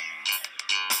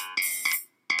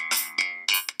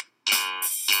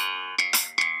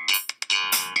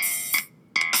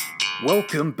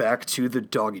Welcome back to the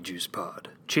DoggyJuice pod,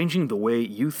 changing the way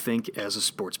you think as a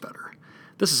sports bettor.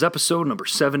 This is episode number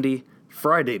 70,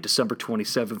 Friday, December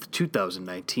 27th,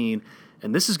 2019,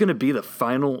 and this is going to be the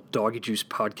final DoggyJuice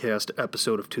podcast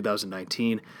episode of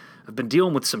 2019. I've been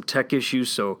dealing with some tech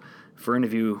issues, so for any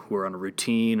of you who are on a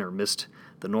routine or missed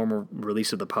the normal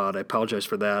release of the pod, I apologize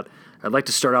for that. I'd like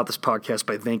to start out this podcast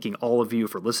by thanking all of you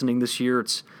for listening this year.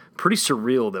 It's pretty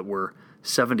surreal that we're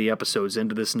 70 episodes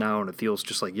into this now, and it feels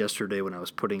just like yesterday when I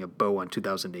was putting a bow on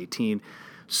 2018.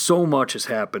 So much has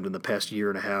happened in the past year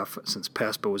and a half since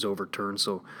PASPA was overturned,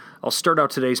 so I'll start out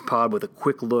today's pod with a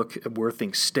quick look at where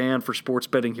things stand for sports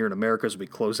betting here in America as we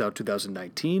close out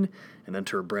 2019 and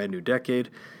enter a brand new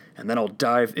decade, and then I'll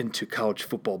dive into college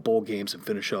football bowl games and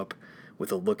finish up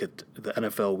with a look at the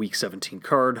NFL Week 17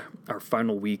 card, our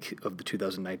final week of the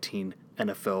 2019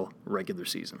 NFL regular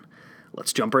season.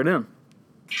 Let's jump right in.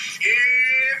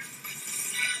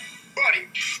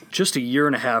 Just a year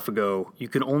and a half ago, you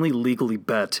could only legally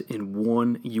bet in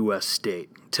one U.S. state.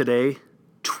 Today,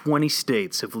 20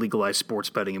 states have legalized sports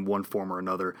betting in one form or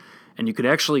another, and you could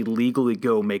actually legally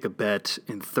go make a bet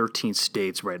in 13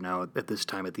 states right now at this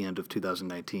time at the end of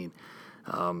 2019.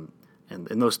 And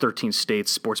in those 13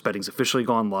 states, sports betting's officially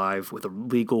gone live with a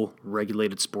legal,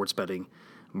 regulated sports betting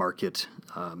market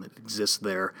that exists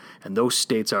there. And those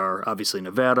states are obviously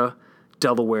Nevada,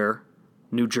 Delaware,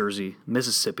 New Jersey,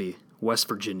 Mississippi, West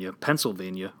Virginia,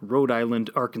 Pennsylvania, Rhode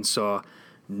Island, Arkansas,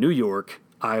 New York,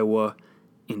 Iowa,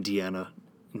 Indiana,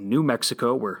 New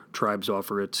Mexico, where tribes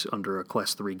offer it under a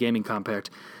Class 3 gaming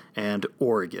compact, and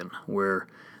Oregon, where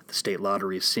the state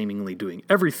lottery is seemingly doing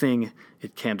everything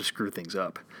it can to screw things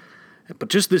up. But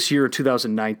just this year,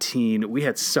 2019, we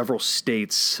had several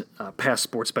states pass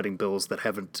sports betting bills that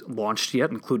haven't launched yet,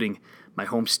 including my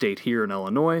home state here in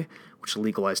Illinois, which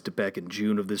legalized it back in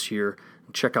June of this year.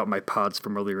 Check out my pods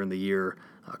from earlier in the year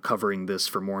covering this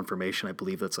for more information. I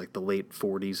believe that's like the late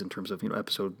 40s in terms of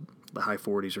episode, the high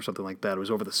 40s or something like that. It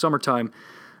was over the summertime.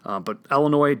 But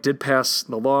Illinois did pass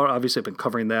the law. Obviously, I've been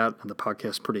covering that on the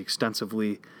podcast pretty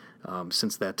extensively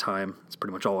since that time. It's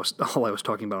pretty much all I was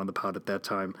talking about on the pod at that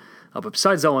time. But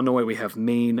besides Illinois, we have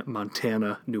Maine,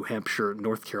 Montana, New Hampshire,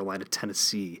 North Carolina,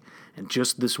 Tennessee, and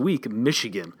just this week,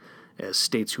 Michigan, as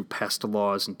states who passed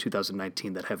laws in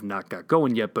 2019 that have not got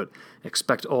going yet, but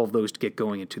expect all of those to get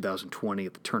going in 2020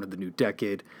 at the turn of the new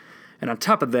decade. And on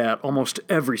top of that, almost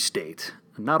every state,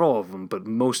 not all of them, but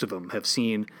most of them, have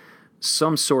seen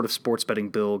some sort of sports betting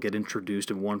bill get introduced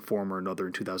in one form or another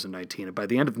in 2019. And by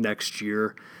the end of next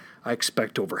year, I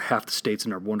expect over half the states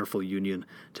in our wonderful union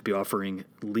to be offering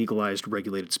legalized,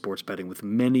 regulated sports betting, with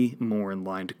many more in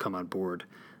line to come on board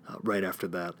right after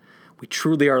that. We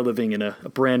truly are living in a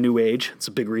brand new age. It's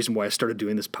a big reason why I started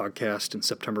doing this podcast in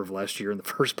September of last year in the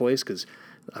first place, because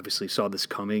obviously saw this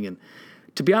coming. And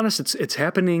to be honest, it's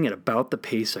happening at about the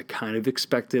pace I kind of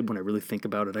expected when I really think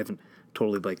about it. I haven't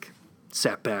totally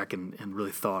sat back and really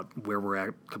thought where we're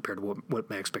at compared to what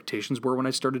my expectations were when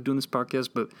I started doing this podcast.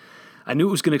 But I knew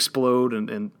it was going to explode,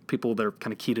 and people that are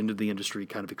kind of keyed into the industry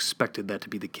kind of expected that to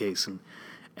be the case.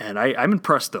 And I'm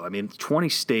impressed, though. I mean, 20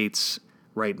 states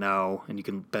right now, and you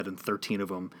can bet in 13 of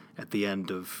them at the end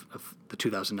of the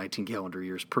 2019 calendar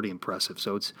year is pretty impressive.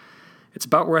 So it's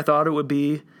about where I thought it would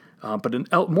be,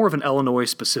 but more of an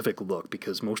Illinois-specific look,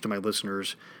 because most of my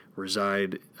listeners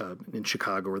reside in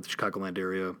Chicago or the Chicagoland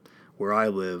area where I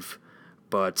live.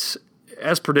 But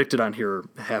as predicted on here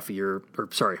half a year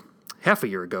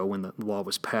ago when the law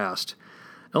was passed,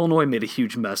 Illinois made a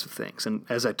huge mess of things. And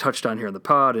as I touched on here in the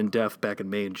pod in depth back in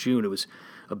May and June, it was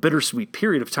a bittersweet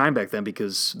period of time back then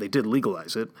because they did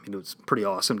legalize it. I mean, it was pretty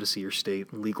awesome to see your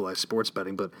state legalize sports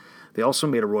betting, but they also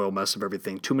made a royal mess of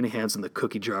everything, too many hands in the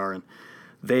cookie jar, and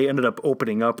they ended up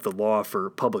opening up the law for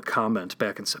public comment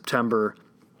back in September.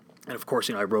 And of course,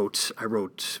 I wrote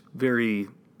very,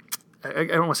 I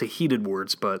don't want to say heated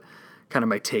words, but kind of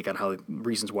my take on how the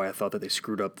reasons why I thought that they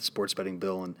screwed up the sports betting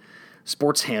bill. And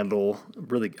Sports Handle,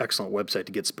 really excellent website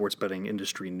to get sports betting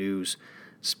industry news.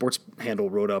 Sports Handle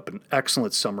wrote up an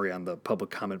excellent summary on the public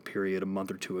comment period a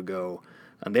month or two ago,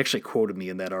 and they actually quoted me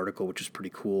in that article, which is pretty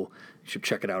cool. You should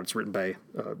check it out. It's written by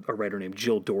a writer named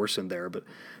Jill Dorson there. But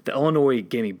the Illinois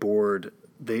Gaming Board,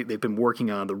 they've been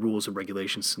working on the rules and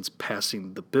regulations since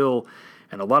passing the bill,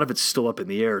 and a lot of it's still up in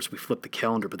the air as we flip the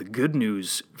calendar. But the good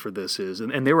news for this is,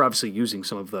 and they were obviously using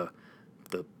some of the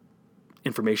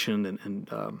information and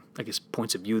I guess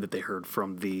points of view that they heard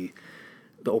from the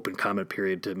open comment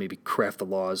period to maybe craft the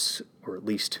laws, or at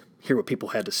least hear what people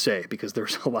had to say, because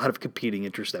there's a lot of competing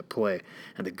interests at play.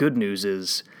 And the good news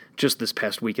is, just this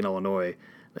past week in Illinois,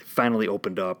 they finally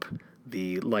opened up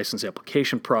the license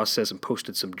application process and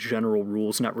posted some general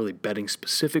rules, not really betting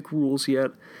specific rules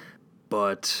yet,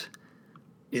 but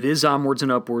it is onwards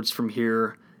and upwards from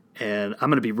here, and I'm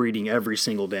going to be reading every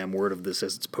single damn word of this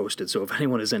as it's posted, so if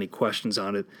anyone has any questions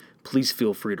on it, please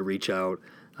feel free to reach out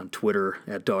on Twitter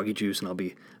at DoggyJuice, and I'll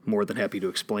be more than happy to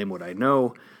explain what I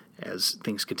know as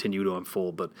things continue to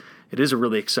unfold. But it is a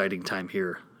really exciting time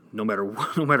here, no matter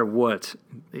what,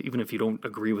 even if you don't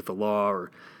agree with the law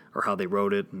or how they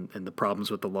wrote it and the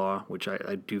problems with the law, which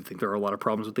I do think there are a lot of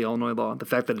problems with the Illinois law. The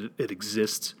fact that it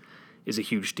exists is a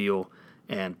huge deal,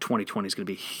 and 2020 is going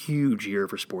to be a huge year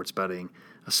for sports betting,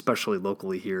 especially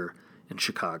locally here in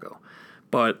Chicago.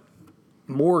 But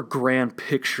more grand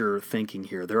picture thinking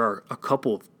here, there are a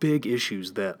couple of big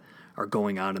issues that are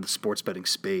going on in the sports betting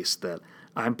space that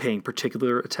I'm paying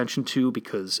particular attention to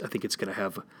because I think it's going to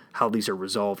have how these are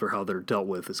resolved or how they're dealt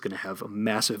with is going to have a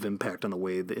massive impact on the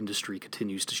way the industry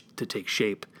continues to take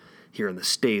shape here in the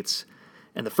States.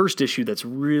 And the first issue that's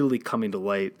really coming to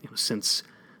light since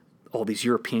all these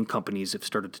European companies have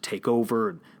started to take over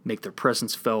and make their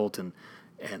presence felt and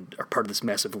are part of this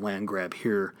massive land grab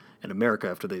here in America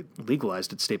after they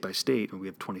legalized it state by state, and we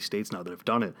have 20 states now that have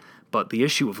done it. But the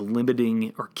issue of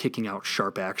limiting or kicking out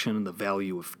sharp action and the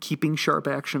value of keeping sharp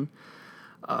action,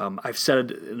 I've said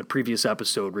it in a previous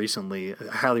episode recently,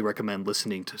 I highly recommend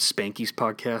listening to Spanky's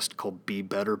podcast called Be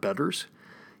Better Bettors.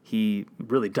 He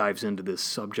really dives into this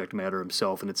subject matter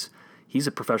himself, and he's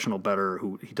a professional bettor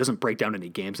who he doesn't break down any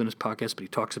games in his podcast, but he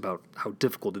talks about how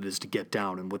difficult it is to get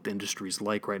down and what the industry is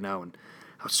like right now and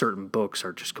how certain books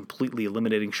are just completely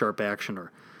eliminating sharp action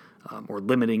or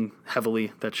limiting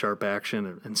heavily that sharp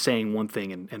action and saying one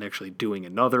thing and actually doing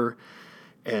another.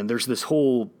 And there's this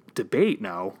whole debate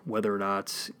now whether or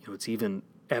not it's even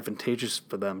advantageous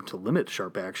for them to limit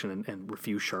sharp action and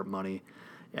refuse sharp money,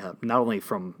 not only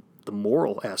from the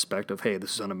moral aspect of, hey,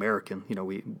 this is un-American,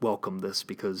 we welcome this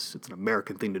because it's an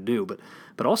American thing to do,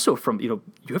 but also from, you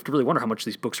have to really wonder how much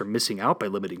these books are missing out by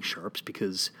limiting sharps,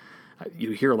 because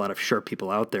you hear a lot of sharp people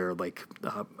out there, like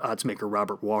oddsmaker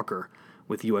Robert Walker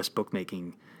with U.S.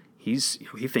 bookmaking. He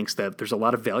thinks that there's a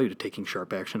lot of value to taking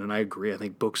sharp action, and I agree. I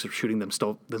think books are shooting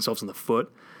themselves in the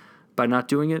foot by not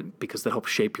doing it because that helps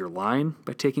shape your line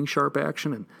by taking sharp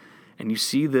action. And you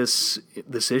see this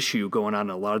issue going on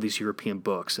in a lot of these European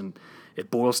books, and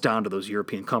it boils down to those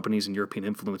European companies and European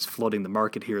influence flooding the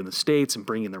market here in the States and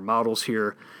bringing their models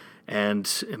here.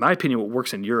 And in my opinion, what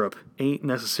works in Europe ain't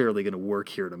necessarily going to work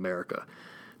here in America.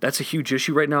 That's a huge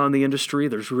issue right now in the industry.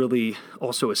 There's really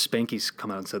also, as Spanky's come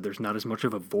out and said, there's not as much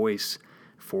of a voice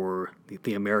for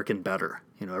the American bettor.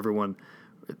 Everyone,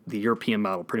 the European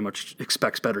model pretty much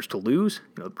expects bettors to lose.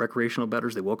 Recreational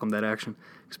bettors, they welcome that action,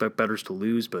 expect bettors to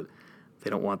lose, but they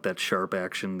don't want that sharp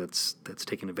action that's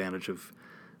taking advantage of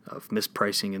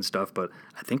mispricing and stuff. But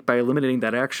I think by eliminating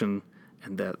that action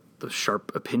and the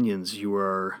sharp opinions, you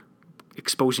are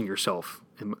exposing yourself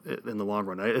in the long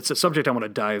run. It's a subject I want to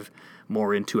dive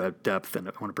more into at depth, and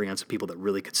I want to bring on some people that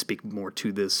really could speak more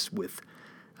to this with,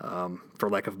 for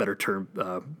lack of a better term,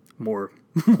 more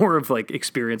of like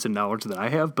experience and knowledge than I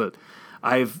have. But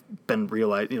I've been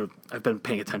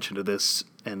paying attention to this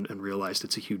and realized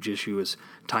it's a huge issue as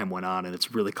time went on, and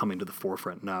it's really coming to the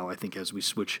forefront now, I think, as we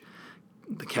switch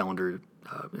the calendar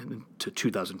to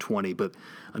 2020. But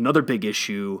another big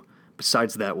issue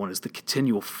besides that one is the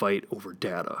continual fight over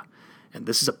data. And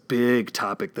this is a big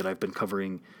topic that I've been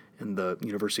covering in the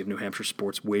University of New Hampshire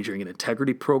Sports Wagering and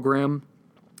Integrity program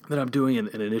that I'm doing, and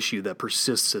an issue that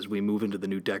persists as we move into the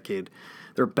new decade.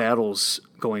 There are battles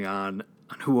going on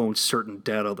who owns certain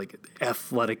data, like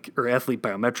athlete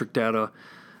biometric data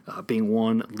being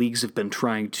one. Leagues have been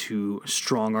trying to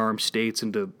strong-arm states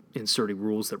into inserting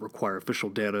rules that require official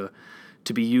data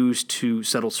to be used to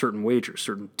settle certain wagers,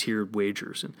 certain tiered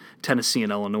wagers. And Tennessee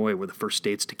and Illinois were the first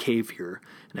states to cave here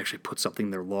and actually put something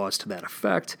in their laws to that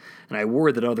effect. And I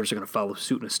worry that others are going to follow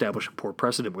suit and establish a poor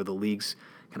precedent where the leagues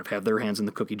kind of have their hands in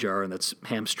the cookie jar, and that's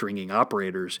hamstringing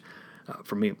operators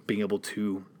from being able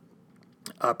to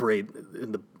operate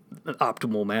in an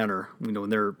optimal manner,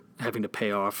 when they're having to pay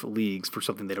off leagues for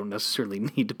something they don't necessarily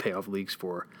need to pay off leagues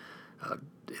for.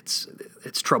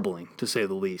 It's troubling, to say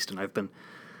the least. And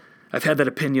I've had that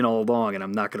opinion all along, and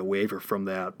I'm not going to waver from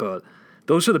that. But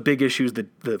those are the big issues,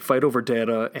 the fight over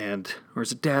data or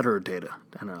is it data or data?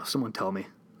 I don't know. Someone tell me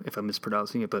if I'm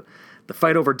mispronouncing it. But the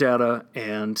fight over data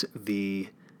and the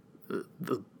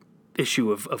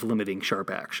issue of limiting sharp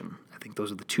action. I think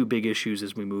those are the two big issues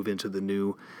as we move into the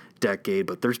new decade.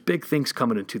 But there's big things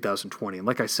coming in 2020. And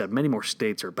like I said, many more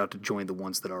states are about to join the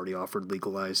ones that already offered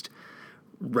legalized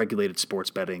regulated sports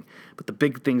betting. But the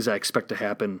big things I expect to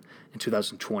happen in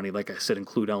 2020, like I said,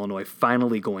 include Illinois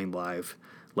finally going live,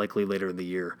 likely later in the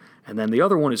year. And then the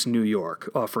other one is New York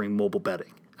offering mobile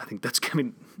betting. I think that's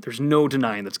coming. There's no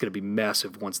denying that's going to be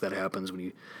massive once that happens when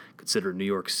you consider New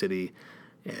York City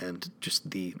and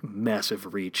just the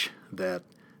massive reach that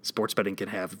sports betting can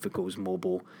have if it goes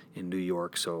mobile in New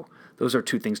York. So those are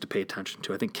two things to pay attention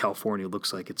to. I think California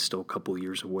looks like it's still a couple of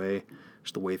years away,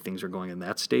 just the way things are going in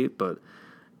that state. But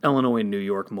Illinois and New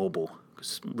York mobile,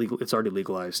 because it's already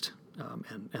legalized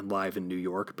and live in New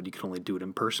York, but you can only do it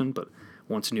in person. But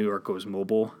once New York goes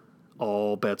mobile,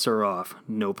 all bets are off.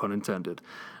 No pun intended.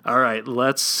 All right,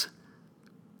 let's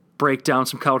break down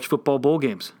some college football bowl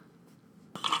games.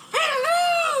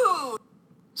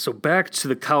 So back to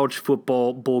the college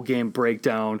football bowl game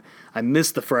breakdown. I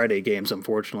missed the Friday games,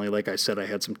 unfortunately. Like I said, I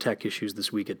had some tech issues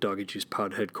this week at DoggyJuice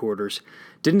Pod headquarters.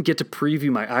 Didn't get to preview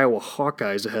my Iowa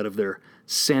Hawkeyes ahead of their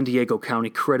San Diego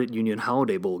County Credit Union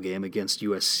Holiday Bowl game against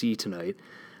USC tonight.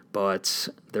 But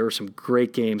there were some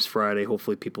great games Friday.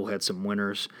 Hopefully people had some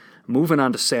winners. Moving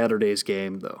on to Saturday's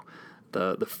game, though.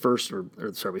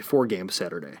 Before game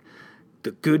Saturday.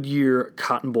 The Goodyear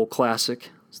Cotton Bowl Classic.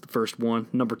 It's the first one.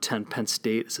 Number 10, Penn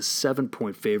State, is a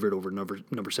 7-point favorite over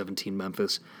number 17,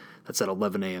 Memphis. That's at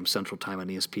 11 a.m. Central Time on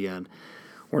ESPN.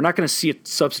 We're not going to see a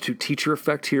substitute teacher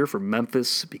effect here for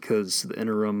Memphis because the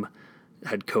interim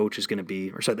coach is going to be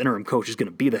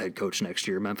the head coach next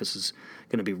year. Memphis is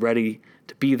going to be ready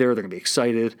to be there. They're going to be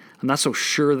excited. I'm not so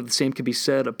sure that the same can be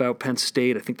said about Penn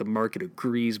State. I think the market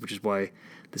agrees, which is why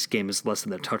this game is less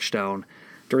than a touchdown.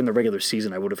 During the regular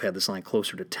season, I would have had this line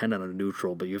closer to 10 on a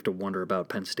neutral, but you have to wonder about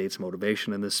Penn State's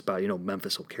motivation in this spot.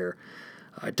 Memphis will care.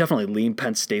 I definitely lean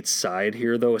Penn State's side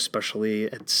here, though, especially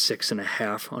at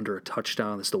 6.5 under a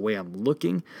touchdown. That's the way I'm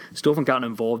looking. Still haven't gotten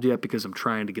involved yet because I'm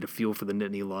trying to get a feel for the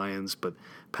Nittany Lions, but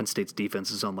Penn State's defense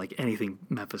is unlike anything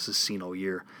Memphis has seen all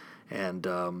year. And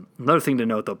another thing to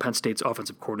note, though, Penn State's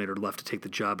offensive coordinator left to take the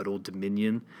job at Old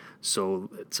Dominion, so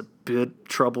it's a bit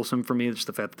troublesome for me, just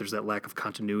the fact that there's that lack of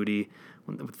continuity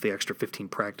with the extra 15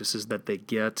 practices that they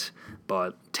get.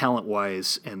 But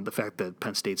talent-wise and the fact that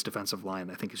Penn State's defensive line,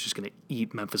 I think, is just going to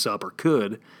eat Memphis up, or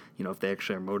could, if they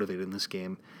actually are motivated in this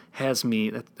game, has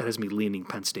me leaning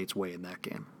Penn State's way in that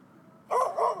game.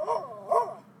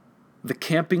 The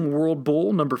Camping World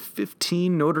Bowl, number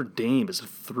 15, Notre Dame is a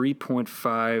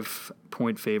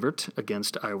 3.5-point favorite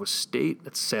against Iowa State.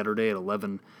 That's Saturday at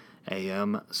 11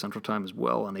 a.m. Central Time as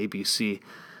well on ABC.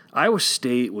 Iowa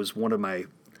State was one of my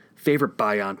favorite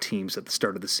buy-on teams at the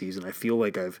start of the season. I feel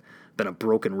like I've been a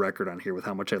broken record on here with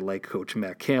how much I like Coach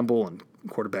Matt Campbell and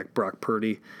quarterback Brock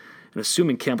Purdy. And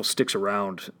assuming Campbell sticks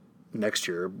around next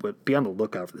year, but be on the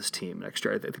lookout for this team next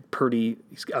year. I think Purdy,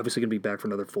 he's obviously going to be back for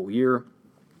another full year.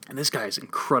 And this guy has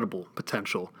incredible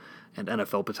potential and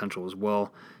NFL potential as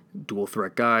well. Dual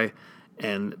threat guy.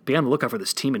 And be on the lookout for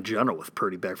this team in general with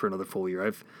Purdy back for another full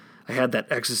year. I had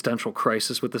that existential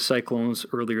crisis with the Cyclones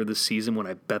earlier this season when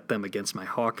I bet them against my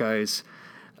Hawkeyes.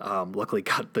 Luckily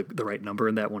got the right number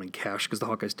in that one in cash because the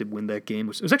Hawkeyes did win that game.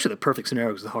 It was actually the perfect scenario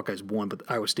because the Hawkeyes won, but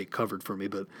Iowa State covered for me.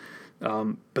 But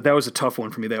that was a tough one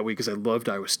for me that week because I loved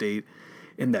Iowa State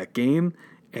in that game.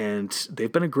 And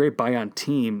they've been a great buy-on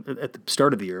team at the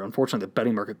start of the year. Unfortunately, the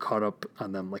betting market caught up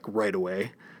on them right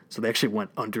away. So they actually went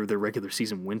under their regular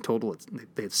season win total.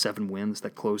 They had 7 wins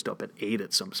that closed up at 8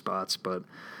 at some spots. But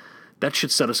that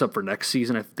should set us up for next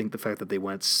season. I think the fact that they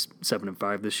went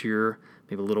 7-5 this year,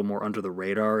 maybe a little more under the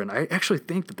radar. And I actually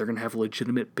think that they're going to have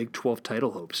legitimate Big 12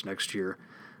 title hopes next year,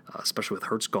 especially with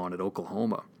Hurts gone at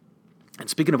Oklahoma. And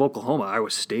speaking of Oklahoma, Iowa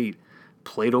State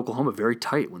played Oklahoma very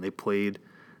tight when they played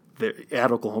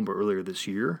at Oklahoma earlier this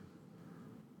year.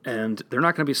 And they're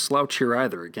not going to be a slouch here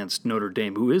either against Notre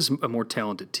Dame, who is a more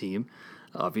talented team,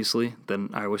 obviously, than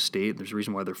Iowa State. There's a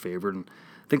reason why they're favored, and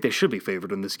I think they should be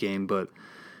favored in this game. But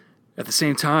at the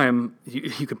same time,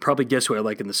 you could probably guess who I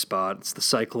like in this spot. It's the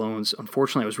Cyclones.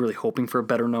 Unfortunately, I was really hoping for a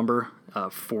better number.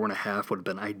 4.5 would have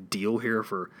been ideal here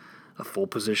for a full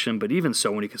position. But even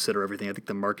so, when you consider everything, I think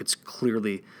the market's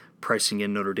clearly pricing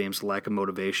in Notre Dame's lack of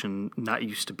motivation, not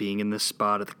used to being in this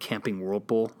spot at the Camping World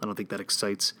Bowl. I don't think that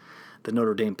excites the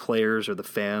Notre Dame players or the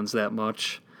fans that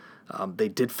much. They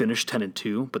did finish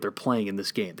 10-2, but they're playing in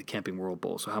this game, the Camping World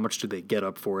Bowl. So how much do they get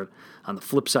up for it? On the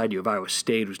flip side, you have Iowa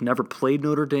State, who's never played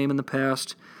Notre Dame in the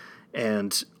past.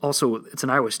 And also, it's an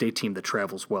Iowa State team that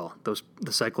travels well.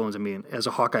 The Cyclones, as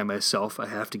a Hawkeye myself, I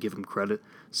have to give them credit.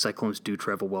 Cyclones do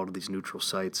travel well to these neutral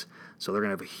sites, so they're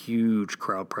going to have a huge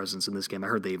crowd presence in this game. I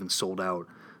heard they even sold out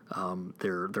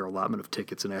their allotment of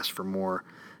tickets and asked for more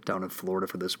down in Florida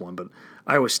for this one. But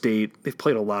Iowa State, they've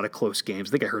played a lot of close games.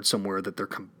 I think I heard somewhere that their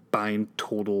combined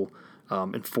total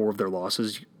in 4 of their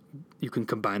losses, you can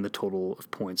combine the total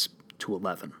of points to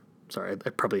 11. Sorry, I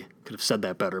probably could have said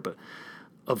that better, but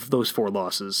of those 4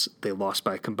 losses, they lost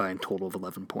by a combined total of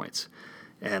 11 points.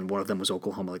 And one of them was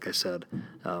Oklahoma, like I said,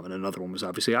 and another one was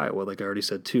obviously Iowa, like I already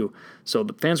said too. So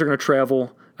the fans are going to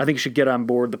travel. I think you should get on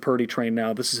board the Purdy train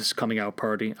now. This is his coming out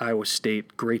party. Iowa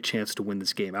State, great chance to win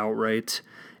this game outright.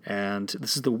 And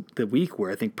this is the week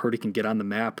where I think Purdy can get on the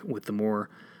map with the more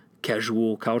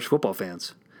casual college football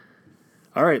fans.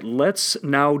 All right, let's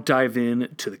now dive in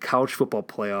to the college football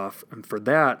playoff. And for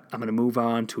that, I'm going to move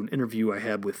on to an interview I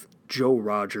had with Joe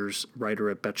Rogers, writer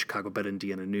at Bet Chicago, Bet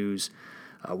Indiana News.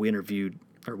 We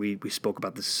spoke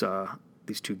about these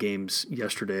 2 games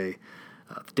yesterday,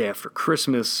 the day after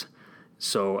Christmas.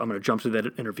 So I'm going to jump to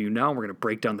that interview now. We're going to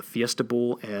break down the Fiesta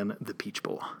Bowl and the Peach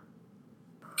Bowl.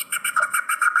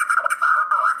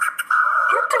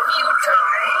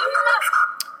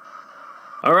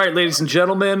 All right, ladies and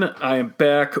gentlemen, I am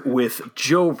back with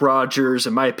Joe Rogers,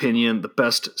 in my opinion, the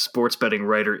best sports betting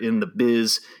writer in the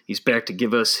biz. He's back to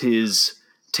give us his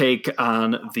take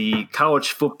on the college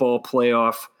football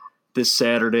playoff this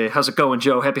Saturday. How's it going,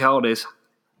 Joe? Happy holidays.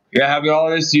 Yeah, happy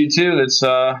holidays to you too. It's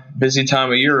a busy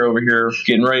time of year over here,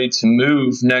 getting ready to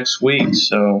move next week.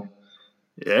 So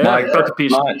yeah,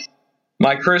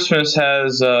 my Christmas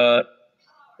has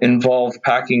involved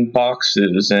packing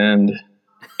boxes and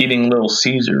eating Little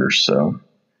Caesars. So,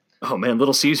 oh man,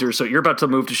 Little Caesars. So you're about to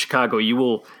move to Chicago. You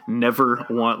will never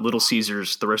want Little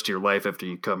Caesars the rest of your life after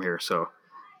you come here. So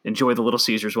enjoy the Little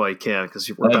Caesars while you can,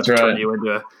 because we're about to turn you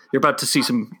into you're about to see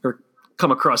or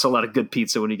come across a lot of good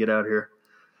pizza when you get out here.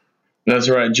 That's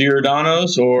right.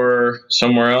 Giordano's or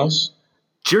somewhere else?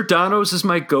 Giordano's is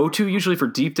my go-to usually for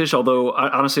deep dish, although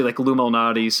honestly, like Lou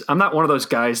Malnati's, I'm not one of those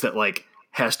guys that like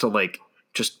has to like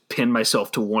just pin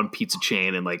myself to one pizza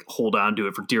chain and like hold on to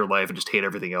it for dear life and just hate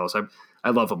everything else. I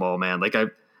love them all, man. Like I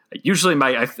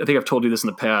think I've told you this in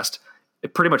the past.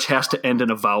 It pretty much has to end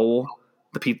in a vowel,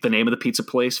 the name of the pizza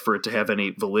place, for it to have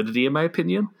any validity, in my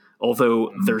opinion.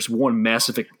 Although there's one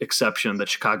massive exception that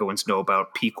Chicagoans know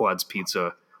about, Pequod's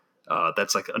Pizza.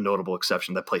 That's like a notable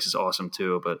exception. That place is awesome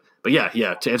too. But yeah.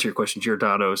 To answer your question,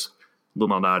 Giordano's, Lou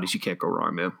Malnati's, you can't go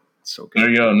wrong, man. It's so good. There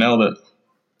you go, nailed it.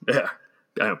 Yeah.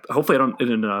 Hopefully I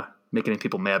didn't make any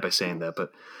people mad by saying that,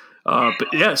 but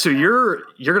yeah. So you're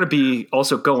going to be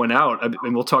also going out,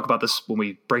 and we'll talk about this when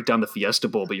we break down the Fiesta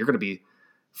Bowl. But you're going to be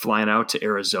flying out to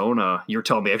Arizona. You were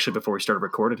telling me actually before we started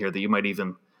recording here that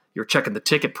you're checking the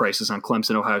ticket prices on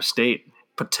Clemson, Ohio State.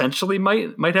 Potentially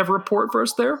might have a report for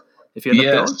us there if you end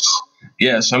up going.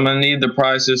 Yes, I'm going to need the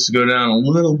prices to go down a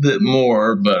little bit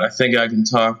more, but I think I can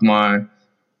talk my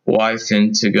wife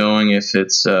into going if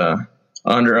it's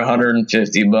under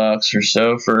 $150 or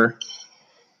so for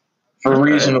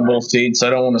reasonable seats.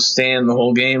 I don't want to stand the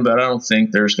whole game, but I don't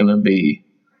think it's going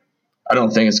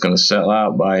to sell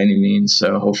out by any means.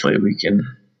 So hopefully we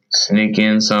can sneak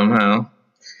in somehow.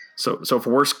 So if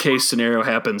worst case scenario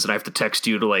happens and I have to text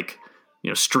you to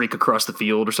streak across the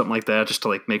field or something like that, just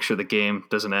to make sure the game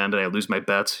doesn't end and I lose my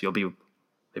bets, you'll be willing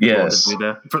to do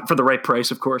that for the right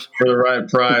price, of course. For the right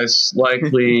price,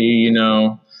 likely,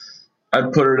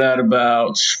 I'd put it at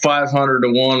about 500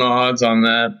 to 1 odds on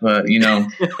that, but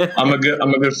I'm a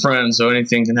good friend, so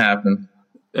anything can happen.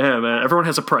 Yeah, man. Everyone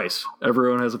has a price. All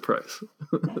right,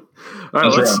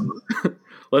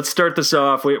 let's start this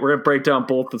off. We're gonna break down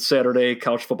both the Saturday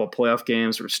college football playoff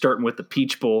games. We're starting with the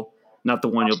Peach Bowl, not the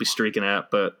one you'll be streaking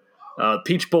at, but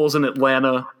Peach Bowl's in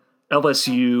Atlanta.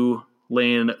 LSU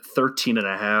laying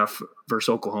 13.5 versus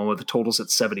Oklahoma. The total's at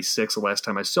 76 the last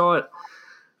time I saw it.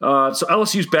 So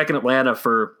LSU's back in Atlanta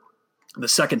for the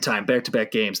second time,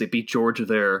 back-to-back games. They beat Georgia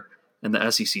there in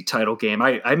the SEC title game.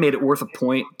 I made it worth a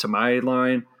point to my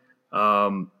line,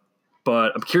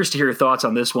 but I'm curious to hear your thoughts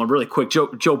on this one. Really quick,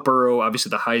 Joe Burrow, obviously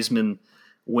the Heisman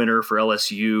winner for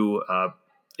LSU,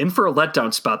 in for a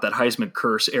letdown spot, that Heisman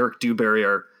curse. Eric Dewberry,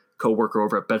 our co-worker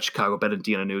over at Bet Chicago, Bet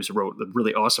Indiana News, wrote a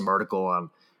really awesome article on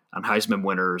Heisman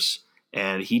winners.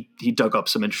 And he dug up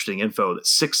some interesting info that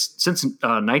since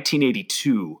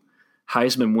 1982,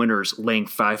 Heisman winners laying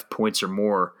 5 points or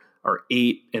more are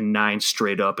 8-9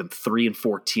 straight up and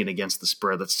 3-14 against the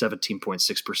spread. That's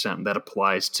 17.6%, and that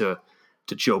applies to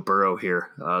Joe Burrow here.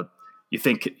 You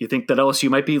think that LSU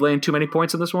might be laying too many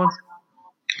points in this one?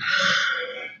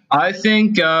 I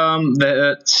think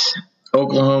that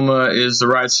Oklahoma is the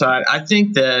right side. I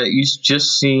think that you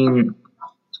just seen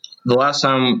the last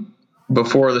time.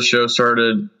 Before the show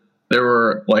started, there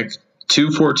were like 2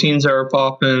 14s that were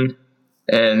popping,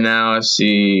 and now I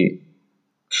see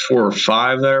 4 or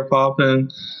 5 that are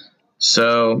popping.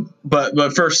 So, but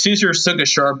first, Caesars took a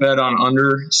sharp bet on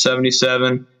under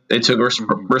 77. They took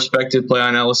a respected play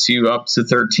on LSU up to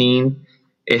 13.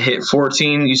 It hit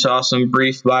 14. You saw some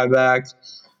brief buyback.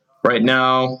 Right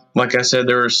now, like I said,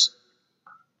 there's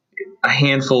a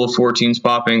handful of 14s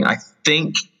popping. I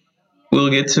think we'll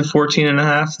get to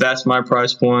 14.5. That's my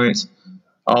price point.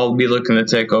 I'll be looking to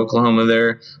take Oklahoma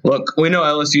there. Look, we know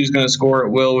LSU is going to score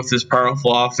at will with this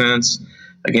powerful offense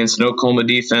against an Oklahoma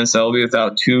defense that will be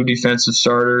without 2 defensive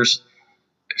starters.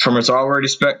 From its already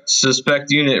suspect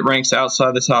unit, it ranks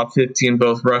outside the top 15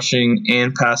 both rushing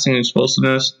and passing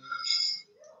explosiveness.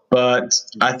 But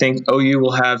I think OU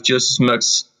will have just as much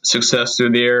success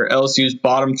through the air. LSU's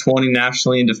bottom 20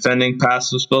 nationally in defending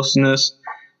pass explosiveness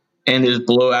and is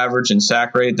below average in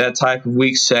sack rate. That type of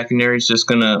weak secondary is just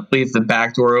going to leave the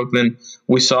back door open.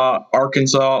 We saw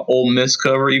Arkansas, Ole Miss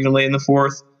cover even late in the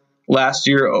fourth. Last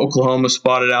year, Oklahoma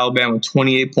spotted Alabama with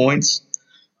 28 points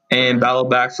and battled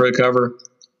back for a cover.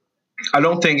 I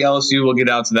don't think LSU will get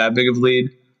out to that big of a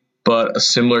lead, but a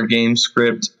similar game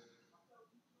script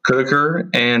could occur,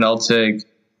 and I'll take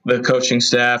the coaching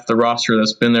staff, the roster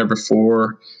that's been there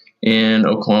before in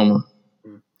Oklahoma.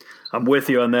 I'm with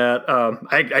you on that.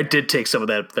 I did take some of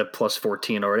that plus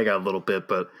 14 already. Got a little bit,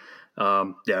 but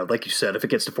yeah, like you said, if it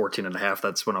gets to 14.5,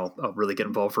 that's when I'll really get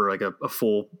involved for like a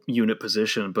full unit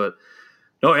position. But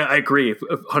no, I agree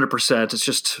 100%. It's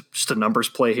just a numbers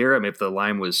play here. I mean, if the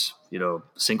line was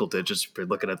single digits, if you're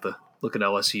looking at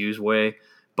LSU's way,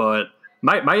 but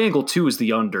my angle too is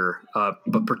the under,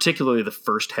 but particularly the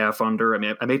first half under. I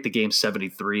mean, I make the game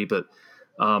 73, but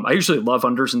I usually love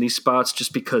unders in these spots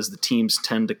just because the teams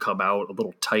tend to come out a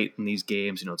little tight in these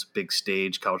games. It's a big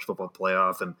stage, college football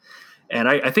playoff, and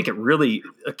I think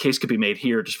a case could be made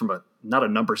here just from not a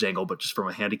numbers angle, but just from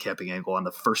a handicapping angle on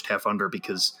the first half under,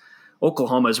 because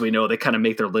Oklahoma, as we know, they kind of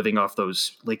make their living off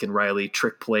those Lincoln Riley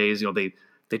trick plays.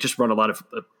 They just run a lot of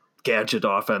gadget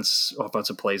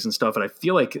offensive plays and stuff. And I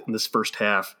feel like in this first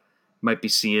half, might be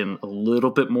seeing a little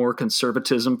bit more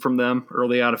conservatism from them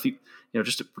early on. If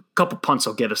just a couple punts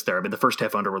will get us there. I mean, the first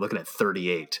half under, we're looking at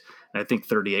 38. And I think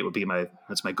 38 would be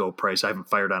that's my go price. I haven't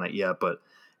fired on it yet, but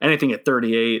anything at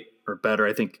 38 or better,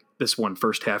 I think this one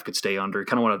first half could stay under.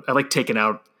 I like taking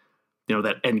out,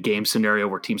 that end game scenario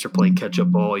where teams are playing catch up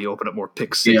ball. You open up more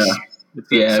pick six.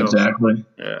 Yeah, exactly.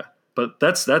 Yeah. But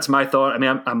that's my thought. I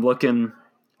mean, I'm looking,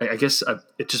 I guess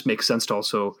it just makes sense to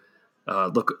also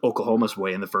look Oklahoma's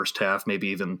way in the first half, maybe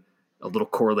even a little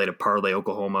correlated parlay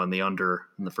Oklahoma and the under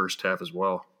in the first half as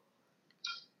well.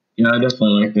 Yeah, I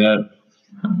definitely like that.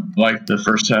 Like the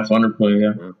first half underplay,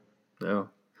 yeah.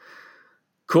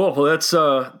 Cool. Well,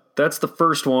 that's the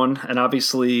first one, and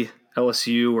obviously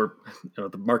LSU, or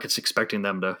the market's expecting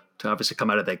them to obviously come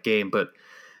out of that game, but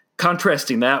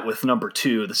contrasting that with number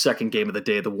 2, the second game of the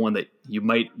day, the one that you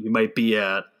might be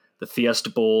at, the Fiesta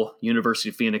Bowl, University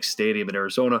of Phoenix Stadium in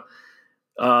Arizona.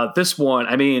 This one,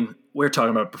 I mean, we were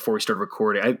talking about it before we started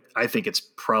recording. I think it's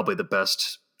probably the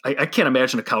best. I can't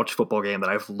imagine a college football game that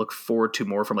I've looked forward to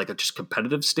more from like a just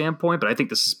competitive standpoint, but I think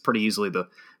this is pretty easily the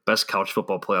best college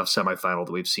football playoff semifinal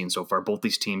that we've seen so far. Both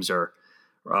these teams are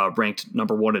ranked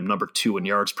number 1 and number 2 in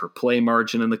yards per play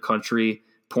margin in the country,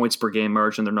 points per game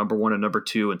margin. They're number 1 and number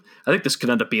 2. And I think this could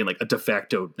end up being like a de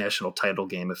facto national title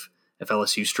game if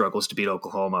LSU struggles to beat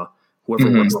Oklahoma.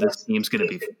 Whoever wins this team's going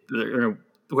to be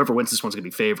whoever wins this one's going to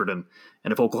be favored. And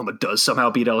if Oklahoma does somehow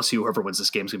beat LSU, whoever wins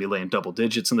this game is going to be laying double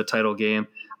digits in the title game,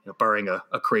 barring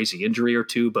a crazy injury or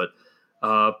two. But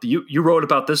you wrote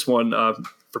about this one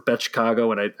for Bet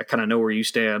Chicago, and I kind of know where you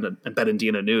stand, and Bet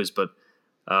Indiana News. But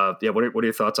what are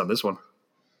your thoughts on this one?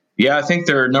 Yeah, I think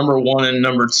they're number 1 and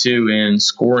number 2 in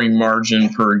scoring margin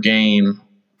per game.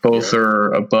 Both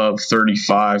are above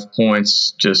 35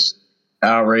 points. Just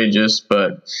outrageous.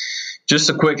 But just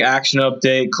a quick action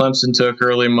update. Clemson took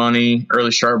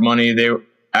early sharp money. They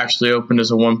actually opened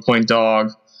as a 1-point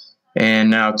dog and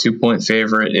now 2-point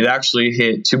favorite. It actually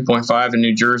hit 2.5 in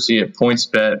New Jersey at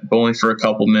PointsBet, but only for a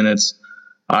couple minutes.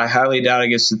 I highly doubt it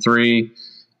gets to 3.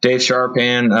 Dave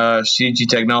Sharpan, CG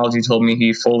Technology, told me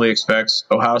he fully expects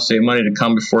Ohio State money to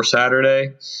come before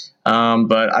Saturday,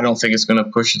 but I don't think it's going to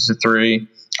push it to 3.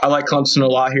 I like Clemson a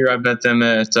lot here. I bet them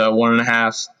at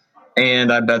 1.5,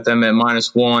 and I bet them at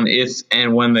 -1 if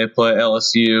and when they play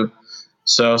LSU.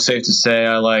 So safe to say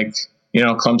I like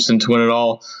Clemson to win it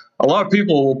all. A lot of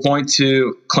people will point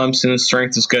to Clemson's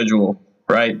strength of schedule,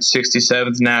 right?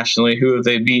 67th nationally. Who have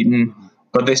they beaten?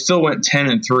 But they still went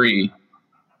 10-3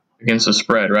 against the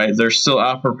spread, right? They're still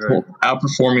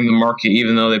outperforming the market,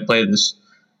 even though they played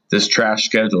this trash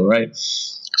schedule, right?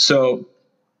 So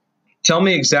tell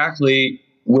me exactly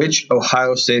which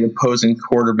Ohio State opposing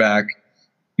quarterback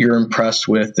you're impressed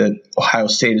with that Ohio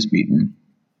State has beaten.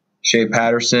 Shea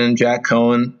Patterson, Jack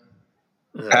Cohen.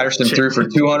 Patterson threw for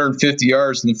 250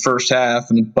 yards in the first half,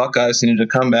 and the Buckeyes needed to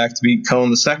come back to beat Cohen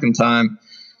the second time.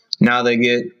 Now they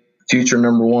get future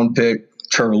number 1 pick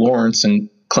Trevor Lawrence and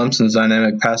Clemson's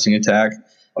dynamic passing attack,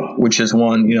 which has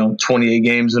won 28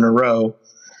 games in a row.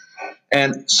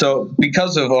 And so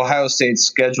because of Ohio State's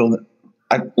schedule,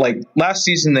 like last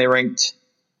season they ranked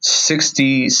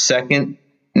 62nd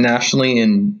nationally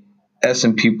in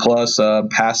S&P Plus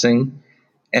passing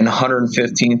and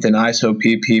 115th in ISO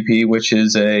PPP, which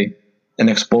is an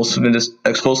explosiveness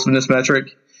metric.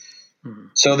 Mm-hmm.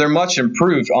 So they're much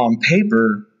improved on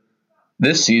paper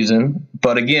this season.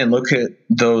 But again, look at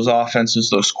those offenses,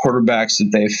 those quarterbacks that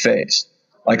they've faced.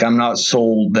 Like, I'm not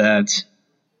sold that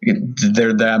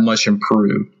they're that much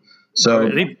improved. So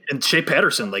and Shea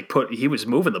Patterson, he was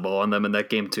moving the ball on them in that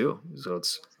game too. So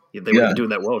they were doing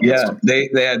that well against them.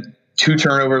 They had 2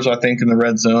 turnovers, I think, in the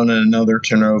red zone, and another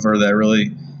turnover that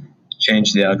really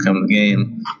changed the outcome of the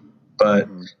game. But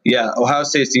Ohio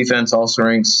State's defense also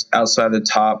ranks outside the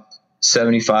top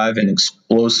 75 in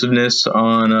explosiveness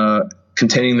on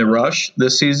containing the rush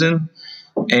this season.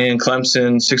 And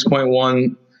Clemson,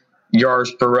 6.1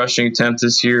 yards per rushing attempt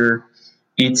this year.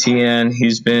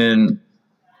 ETN,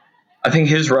 I think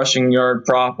his rushing yard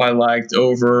prop I liked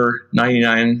over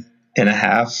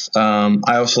 99.5.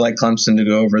 I also like Clemson to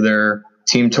go over their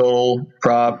team total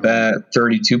prop at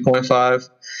 32.5.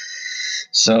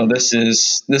 So this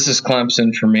is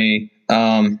Clemson for me.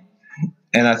 And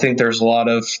I think there's a lot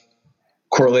of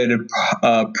correlated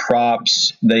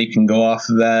props that you can go off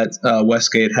of that.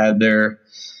 Westgate had their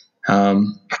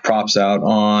props out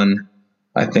on,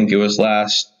 I think it was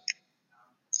last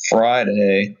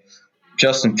Friday.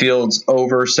 Justin Fields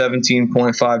over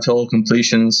 17.5 total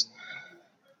completions.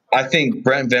 I think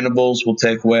Brent Venables will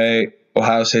take away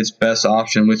Ohio State's best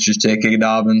option, which is J.K.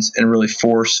 Dobbins, and really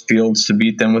force Fields to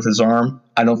beat them with his arm.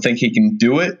 I don't think he can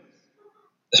do it,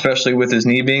 especially with his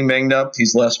knee being banged up.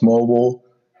 He's less mobile,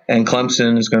 and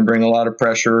Clemson is going to bring a lot of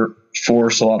pressure,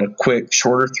 force a lot of quick,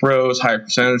 shorter throws, high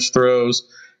percentage throws,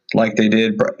 like they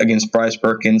did against Bryce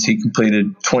Perkins. He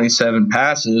completed 27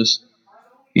 passes,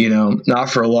 not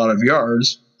for a lot of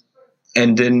yards,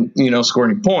 and didn't, score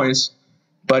any points,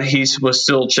 but he was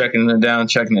still checking it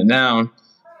down.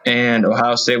 And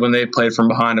Ohio State, when they played from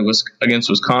behind, it was against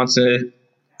Wisconsin.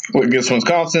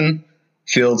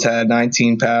 Fields had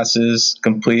 19 passes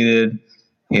completed.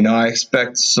 I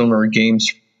expect similar game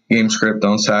script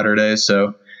on Saturday.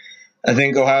 So I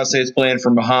think Ohio State's playing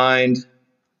from behind.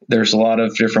 There's a lot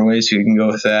of different ways you can go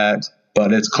with that,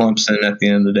 but it's Clemson at the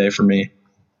end of the day for me.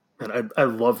 And I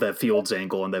love that Fields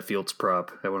angle and that Fields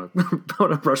prop. I want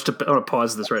to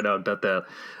pause this right now and bet that.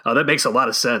 That makes a lot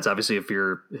of sense. Obviously, if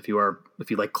you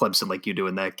like Clemson like you do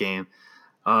in that game.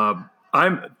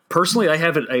 I'm personally, I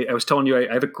have it. I was telling you,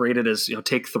 I have it graded as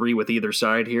take 3 with either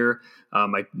side here.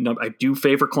 I do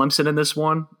favor Clemson in this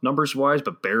one, numbers wise,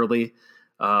 but barely.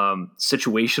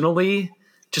 Situationally,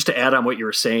 just to add on what you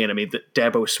were saying, I mean the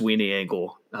Dabo Swinney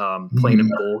angle, playing in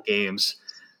bowl games.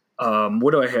 What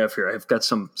do I have here? I've got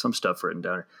some stuff written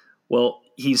down here. Well,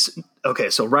 he's okay.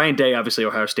 So Ryan Day, obviously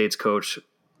Ohio State's coach,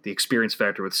 the experience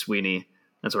factor with Swinney.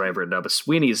 That's what I've written down. But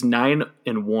Swinney is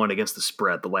 9-1 against the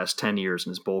spread the last 10 years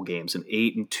in his bowl games, and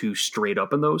 8-2 straight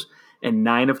up in those. And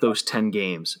 9 of those 10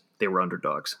 games they were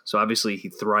underdogs. So obviously he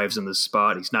thrives in this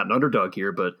spot. He's not an underdog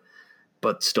here,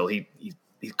 but still he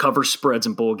covers spreads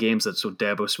in bowl games. That's what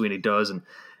Dabo Swinney does, and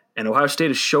Ohio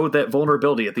State has showed that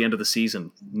vulnerability at the end of the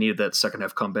season. Needed that second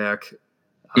half comeback,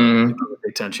 Big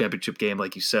Ten championship game,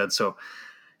 like you said. So,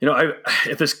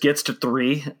 if this gets to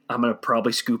 3, I'm going to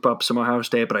probably scoop up some Ohio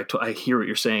State. But I hear what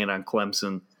you're saying on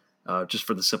Clemson, just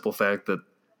for the simple fact that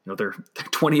they're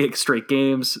 28 straight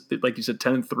games, like you said,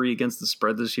 10-3 against the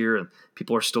spread this year, and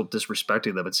people are still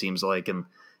disrespecting them. It seems like, and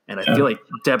I feel like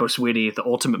Dabo Swinney, the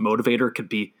ultimate motivator, could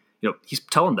be. He's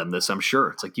telling them this, I'm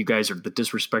sure. It's like, you guys are the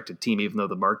disrespected team, even though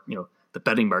the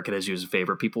betting market has you as a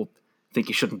favor. People think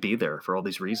you shouldn't be there for all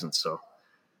these reasons.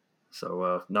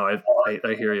 So no,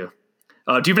 I hear you.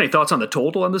 Do you have any thoughts on the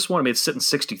total on this one? I mean, it's sitting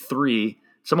 63.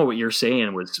 Some of what you're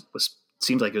saying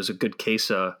seems like it was a good case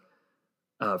for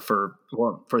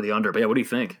the under. But yeah, what do you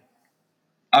think?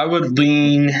 I would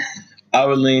lean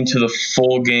to the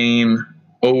full game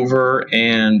over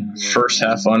and first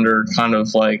half under, kind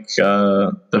of like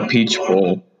the Peach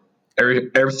Bowl.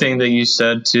 Everything that you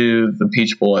said to the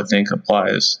Peach Bowl, I think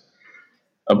applies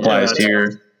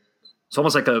here. It's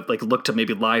almost like look to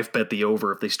maybe live bet the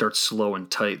over if they start slow and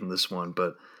tight in this one.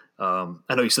 But I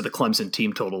know you said the Clemson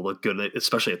team total looked good,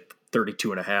 especially at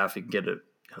 32.5. You can get it.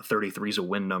 33 is a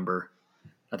win number.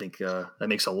 I think that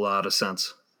makes a lot of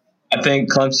sense. I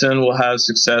think Clemson will have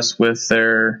success with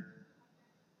their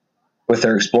with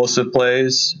their explosive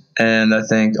plays, and I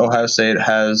think Ohio State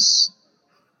has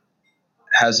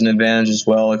an advantage as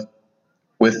well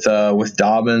with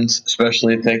Dobbins,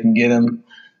 especially if they can get him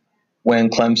when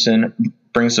Clemson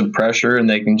brings some pressure and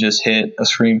they can just hit a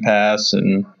screen pass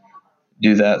and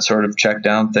do that sort of check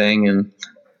down thing and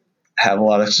have a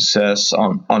lot of success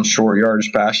on short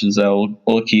yardage passes that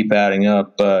will keep adding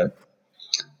up. But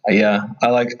yeah, I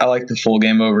like the full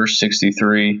game over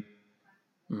 63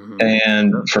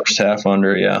 and first half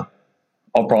under. Yeah,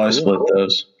 I'll probably split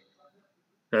those.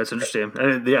 That's interesting.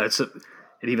 And yeah,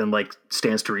 it even like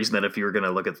stands to reason that if you were going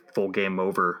to look at full game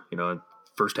over,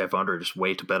 first half under, just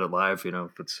wait to bet it live.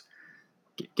 If it's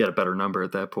get a better number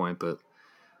at that point. But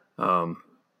no,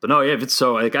 yeah, if it's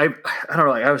so like I don't know.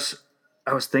 Like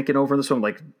I was thinking over this one.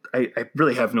 Like I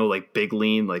really have no like big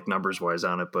lean like numbers wise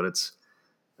on it, but it's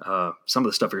some of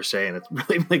the stuff you're saying. It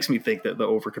really makes me think that the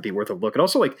over could be worth a look. And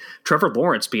also like Trevor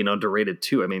Lawrence being underrated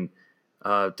too. I mean,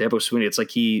 Dabo Swinney. It's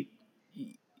like he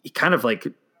kind of like.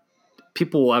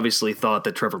 People obviously thought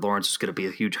that Trevor Lawrence was going to be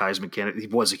a huge Heisman candidate. He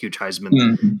was a huge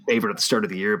Heisman favorite at the start of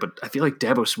the year, but I feel like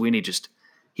Dabo Swinney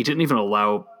he didn't even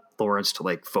allow Lawrence to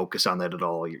like focus on that at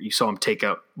all. You saw him take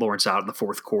Lawrence out in the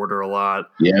fourth quarter a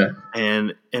lot. Yeah.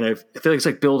 And I feel like it's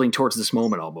like building towards this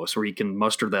moment almost where you can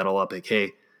muster that all up. Like,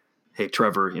 hey,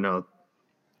 Trevor,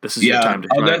 this is your time to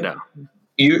try it now.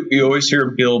 You always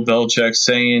hear Bill Belichick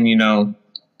saying,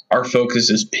 our focus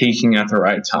is peaking at the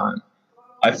right time.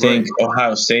 I think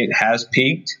Ohio State has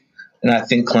peaked, and I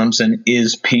think Clemson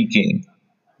is peaking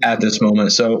at this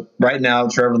moment. So right now,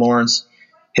 Trevor Lawrence,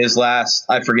 his last,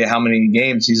 I forget how many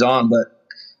games he's on, but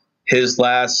his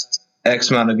last X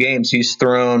amount of games, he's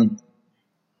thrown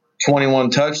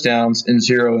 21 touchdowns and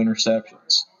 0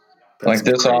 interceptions. That's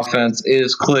this crazy. Offense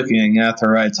is clicking at the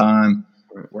right time,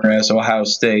 whereas Ohio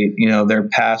State, their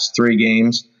past 3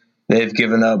 games, they've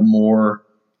given up more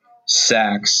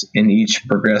sacks in each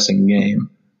progressing game,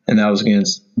 and that was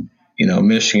against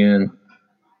Michigan,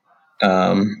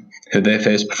 who they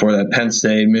faced before that, Penn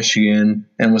State, Michigan,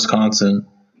 and Wisconsin,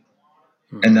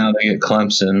 and now they get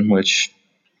Clemson, which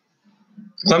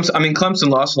Clemson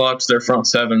lost a lot to their front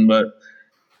 7, but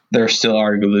they're still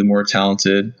arguably more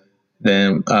talented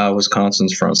than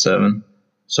Wisconsin's front 7,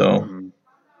 so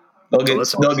they'll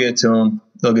get to them,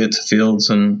 they'll get to Fields,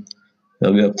 and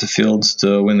they'll get up to Fields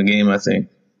to win the game, I think.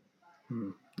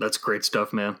 That's great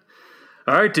stuff, man.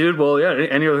 All right, dude. Well, yeah.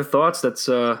 Any other thoughts? That's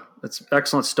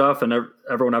excellent stuff. And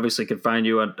everyone obviously can find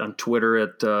you on Twitter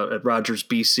at Rogers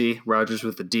BC. Rogers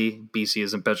with the D. BC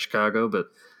isn't Bet Chicago. But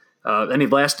any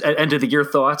last end of the year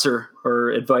thoughts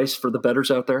or advice for the bettors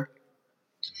out there?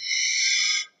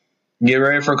 Get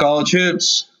ready for college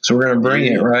hoops. So we're gonna bring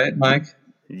it, right, Mike?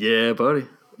 Yeah, buddy.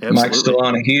 Absolutely. Mike's still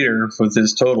on a heater with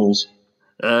his totals.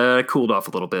 Cooled off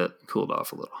a little bit.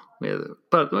 Yeah,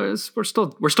 but we're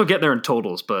still getting there in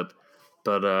totals, but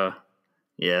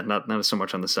yeah, not so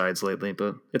much on the sides lately.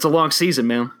 But it's a long season,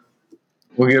 man.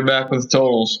 We'll get back with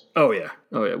totals. Oh yeah,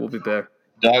 we'll be back.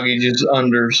 DoggyJuice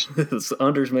unders. It's the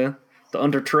unders, man. The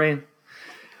under train.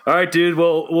 All right, dude.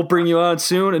 Well, we'll bring you on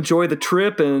soon. Enjoy the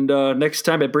trip, and next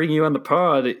time I bring you on the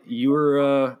pod,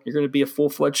 you're going to be a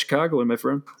full-fledged Chicagoan, my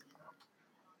friend.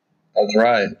 That's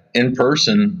right. In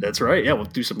person. That's right. Yeah, we'll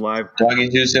do some live.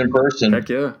 DoggyJuice in person. Heck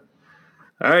yeah.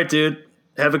 All right, dude.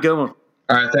 Have a good one.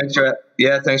 All right. Thanks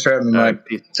for having me, Mike.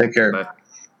 Right, take care. Bye.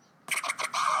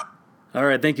 All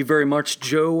right. Thank you very much,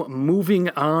 Joe. Moving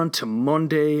on to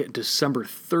Monday, December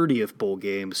 30th bowl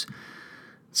games.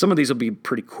 Some of these will be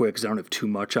pretty quick because I don't have too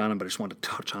much on them, but I just want to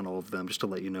touch on all of them just to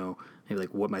let you know maybe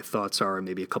like what my thoughts are and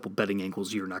maybe a couple betting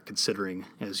angles you're not considering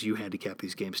as you handicap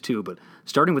these games too. But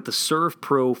starting with the Serve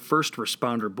Pro First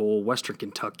Responder Bowl, Western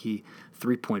Kentucky,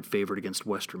 3-point favorite against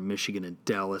Western Michigan in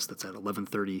Dallas. That's at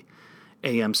 11:30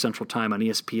 a.m. Central Time on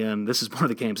ESPN. This is one of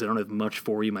the games I don't have much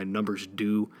for you. My numbers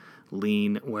do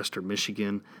lean Western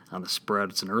Michigan on the spread.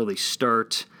 It's an early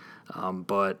start,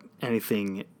 but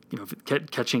anything...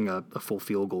 catching a full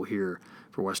field goal here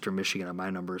for Western Michigan on my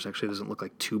numbers actually doesn't look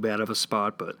like too bad of a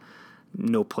spot, but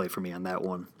no play for me on that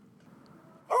one.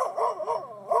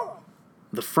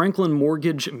 The Franklin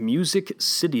Mortgage Music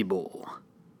City Bowl.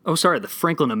 The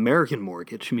Franklin American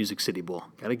Mortgage Music City Bowl.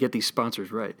 Got to get these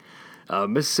sponsors right.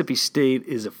 Mississippi State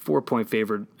is a 4-point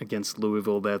favorite against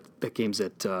Louisville. That game's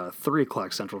at 3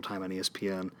 o'clock Central Time on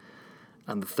ESPN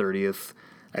on the 30th.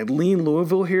 I'd lean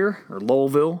Louisville here, or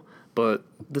Lowellville, but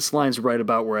this line's right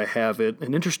about where I have it.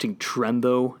 An interesting trend,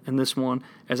 though, in this one,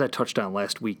 as I touched on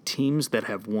last week, teams that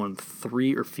have won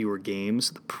 3 or fewer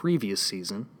games the previous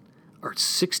season are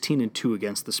 16-2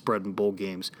 against the spread in bowl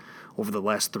games over the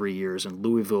last 3 years, and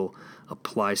Louisville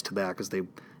applies to that because they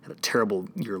had a terrible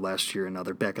year last year, and now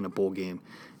they're back in a bowl game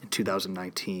in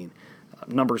 2019.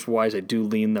 Numbers-wise, I do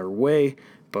lean their way,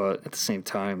 but at the same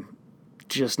time,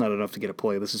 just not enough to get a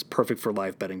play. This is perfect for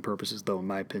live betting purposes, though, in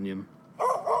my opinion.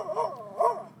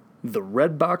 The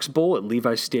Red Box Bowl at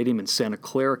Levi's Stadium in Santa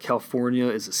Clara, California,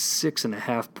 is a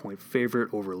 6.5-point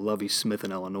favorite over Lovie Smith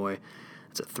in Illinois.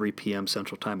 It's at 3 p.m.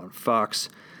 Central Time on Fox.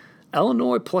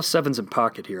 Illinois plus 7's in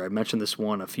pocket here. I mentioned this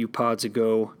one a few pods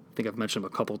ago. I think I've mentioned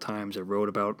them a couple times. I wrote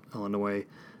about Illinois,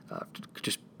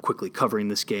 just quickly covering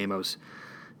this game.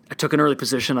 I took an early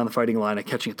position on the Fighting Illini,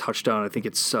 catching a touchdown. I think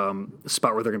it's a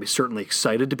spot where they're going to be certainly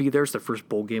excited to be there. It's their first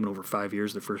bowl game in over 5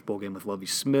 years, their first bowl game with Lovie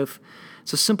Smith.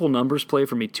 It's a simple numbers play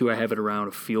for me, too. I have it around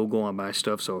a field goal on my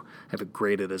stuff, so I have it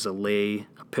graded as a lay,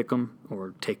 a pick 'em,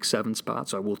 or take 7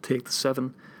 spots. So I will take the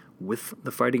 7 with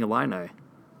the Fighting Illini.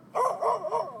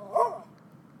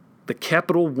 The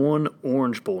Capital One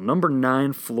Orange Bowl. Number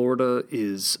 9, Florida,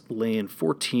 is laying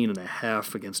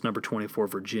 14.5 against number 24,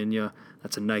 Virginia.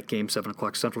 That's a night game, 7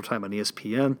 o'clock Central Time on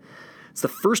ESPN. It's the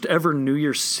first ever New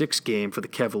Year's Six game for the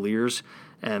Cavaliers,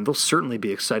 and they'll certainly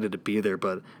be excited to be there,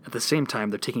 but at the same time,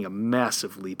 they're taking a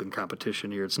massive leap in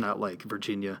competition here. It's not like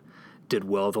Virginia did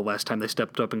well the last time they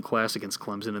stepped up in class against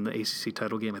Clemson in the ACC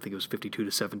title game. I think it was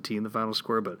 52-17 the final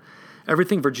score, but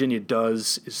everything Virginia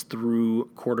does is through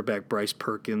quarterback Bryce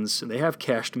Perkins, and they have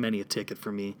cashed many a ticket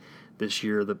for me this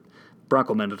year. The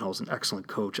Bronco Mendenhall is an excellent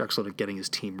coach, excellent at getting his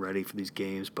team ready for these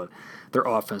games, but their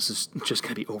offense is just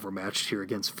going to be overmatched here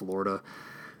against Florida.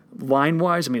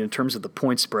 Line-wise, in terms of the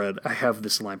point spread, I have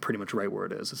this line pretty much right where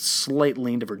it is. It's a slight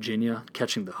lean to Virginia,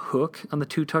 catching the hook on the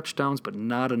 2 touchdowns, but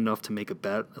not enough to make a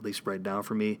bet, at least right now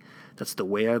for me. That's the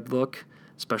way I'd look,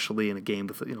 especially in a game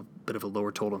with a bit of a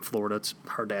lower total in Florida. It's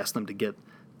hard to ask them to get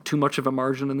too much of a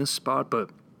margin in this spot, but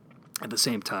at the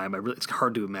same time, it's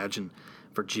hard to imagine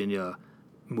Virginia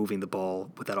moving the ball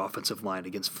with that offensive line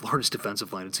against Florida's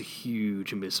defensive line. It's a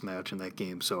huge mismatch in that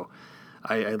game, so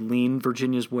I lean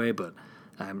Virginia's way, but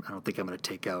I don't think I'm going to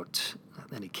take out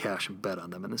any cash and bet on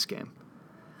them in this game.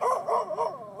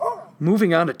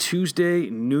 Moving on to Tuesday,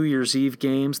 New Year's Eve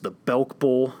games, the Belk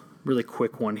Bowl. Really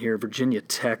quick one here. Virginia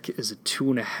Tech is a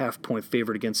 2.5-point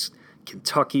favorite against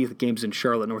Kentucky. The game's in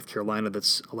Charlotte, North Carolina.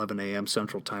 That's 11 a.m.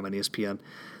 Central Time on ESPN.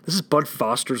 This is Bud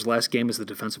Foster's last game as the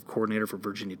defensive coordinator for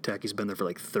Virginia Tech. He's been there for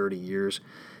like 30 years.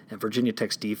 And Virginia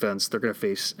Tech's defense, they're going to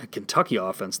face a Kentucky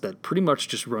offense that pretty much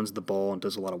just runs the ball and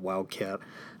does a lot of wildcat.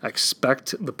 I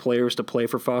expect the players to play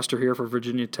for Foster here for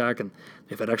Virginia Tech, and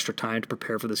they've had extra time to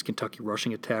prepare for this Kentucky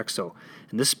rushing attack. So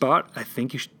in this spot, I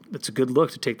think it's a good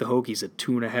look to take the Hokies at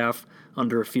 2.5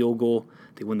 under a field goal.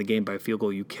 They win the game by a field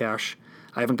goal, you cash.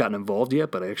 I haven't gotten involved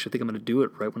yet, but I actually think I'm going to do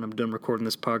it right when I'm done recording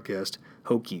this podcast.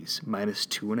 Hokies, minus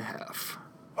 2.5.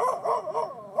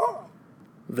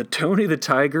 The Tony the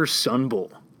Tiger Sun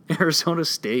Bowl. Arizona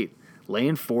State,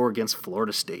 laying 4 against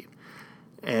Florida State.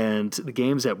 And the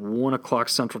game's at 1 o'clock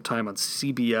Central Time on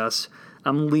CBS.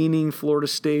 I'm leaning Florida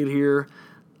State here.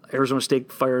 Arizona State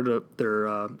fired up their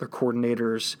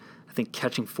coordinators. I think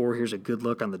catching 4 here is a good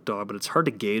look on the dog, but it's hard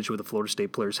to gauge where the Florida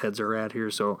State players' heads are at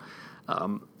here, so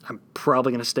I'm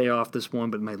probably going to stay off this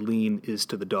one, but my lean is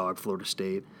to the dog, Florida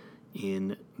State,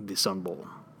 in the Sun Bowl.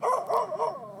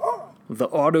 The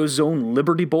AutoZone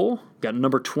Liberty Bowl, got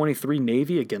number 23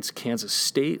 Navy against Kansas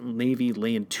State. Navy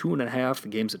laying 2.5. The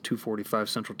game's at 2:45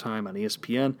 Central Time on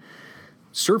ESPN.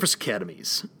 Service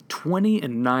Academies,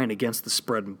 20-9 against the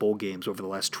spread in bowl games over the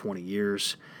last 20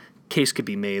 years. Case could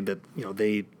be made that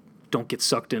they don't get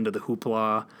sucked into the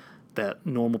hoopla that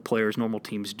normal players, normal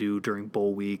teams do during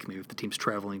bowl week. Maybe if the team's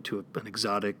traveling to an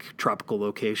exotic tropical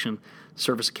location.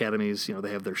 Service academies,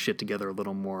 they have their shit together a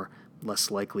little more, less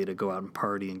likely to go out and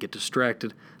party and get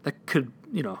distracted. That could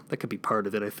be part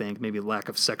of it, I think. Maybe lack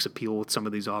of sex appeal with some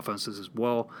of these offenses as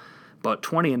well. But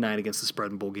 20-9 against the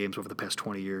spread in bowl games over the past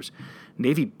 20 years.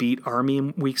 Navy beat Army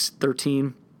in week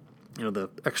 13, the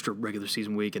extra regular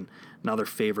season week, and now they're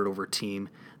favored over a team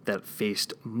that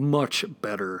faced much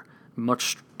better,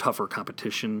 much tougher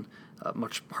competition,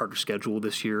 much harder schedule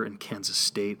this year in Kansas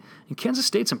State. And Kansas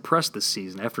State's impressed this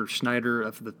season. After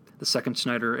the second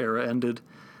Snyder era ended,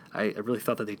 I really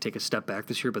thought that they'd take a step back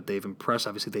this year, but they've impressed.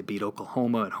 Obviously, they beat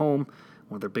Oklahoma at home,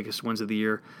 one of their biggest wins of the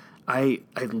year. I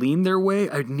lean their way.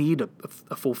 I'd need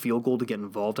a full field goal to get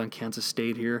involved on Kansas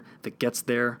State here. If it gets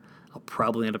there, I'll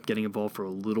probably end up getting involved for a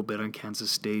little bit on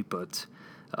Kansas State, but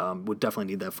would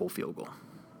definitely need that full field goal.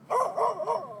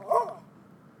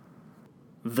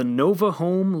 The Nova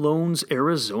Home Loans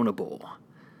Arizona Bowl.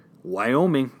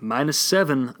 Wyoming,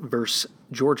 -7 versus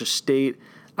Georgia State.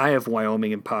 I have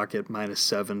Wyoming in pocket,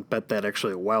 -7. Bet that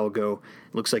actually a while ago.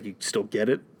 It looks like you still get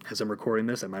it as I'm recording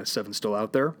this. That -7 still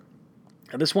out there.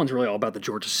 And this one's really all about the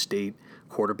Georgia State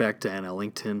quarterback, Dan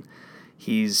Ellington.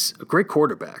 He's a great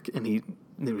quarterback, and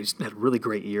he's had a really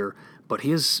great year, but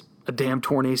he has a damn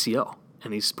torn ACL,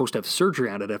 and he's supposed to have surgery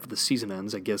on it after the season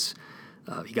ends. I guess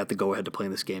he got the go-ahead to play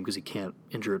in this game because he can't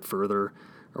injure it further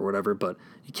or whatever, but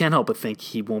you can't help but think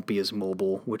he won't be as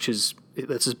mobile,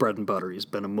 that's his bread and butter. He's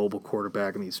been a mobile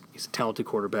quarterback, and he's a talented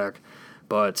quarterback.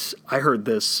 But I heard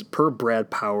this, per Brad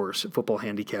Powers, football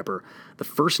handicapper, the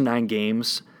first 9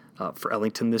 games for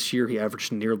Ellington this year, he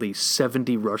averaged nearly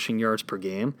 70 rushing yards per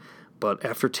game, but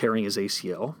after tearing his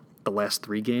ACL, the last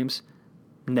 3 games,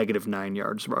 -9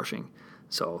 yards rushing.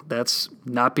 So that's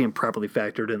not being properly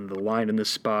factored into the line in this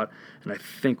spot, and I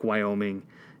think Wyoming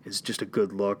is just a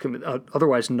good look. I mean,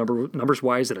 otherwise,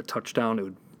 numbers-wise, at a touchdown, it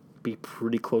would be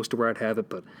pretty close to where I'd have it,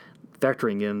 but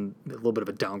factoring in a little bit of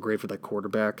a downgrade for that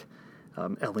quarterback,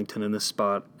 Ellington in this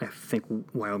spot, I think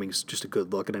Wyoming's just a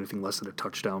good look at anything less than a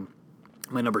touchdown.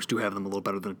 My numbers do have them a little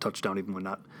better than a touchdown, even when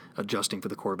not adjusting for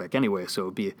the quarterback anyway, so it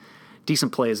would be a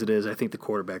decent play as it is. I think the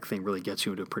quarterback thing really gets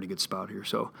you into a pretty good spot here.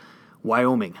 So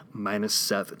Wyoming,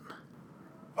 -7.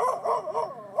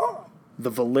 The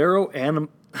Valero Animal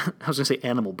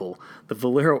Bowl. The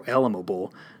Valero Alamo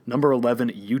Bowl, number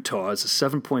 11, Utah, is a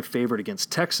 7-point favorite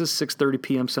against Texas, 6:30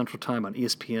 p.m. Central Time on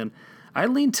ESPN. I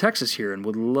lean Texas here and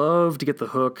would love to get the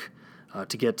hook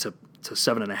to get to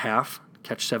 7.5,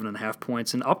 catch 7.5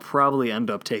 points, and I'll probably end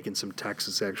up taking some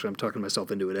Texas, actually. I'm talking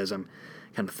myself into it as I'm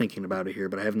kind of thinking about it here,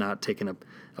 but I have not taken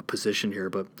a position here.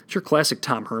 But it's your classic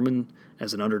Tom Herman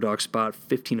as an underdog spot,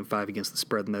 15-5 against the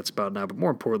spread in that spot now. But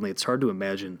more importantly, it's hard to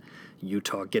imagine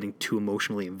Utah getting too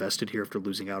emotionally invested here after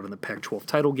losing out in the Pac-12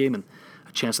 title game and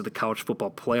a chance at the college football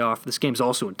playoff. This game's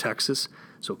also in Texas,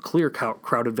 so clear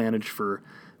crowd advantage for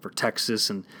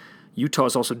Texas. And Utah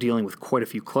is also dealing with quite a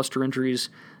few cluster injuries.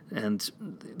 And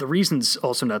the reasons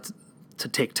also not to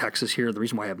take Texas here, the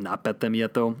reason why I have not bet them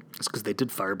yet, though, is because they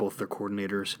did fire both their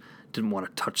coordinators. Didn't want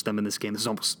to touch them in this game. This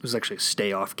was actually a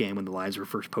stay-off game when the lines were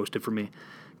first posted for me,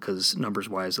 because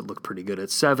numbers-wise it looked pretty good at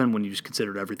 7 when you just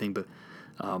considered everything. But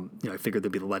I figured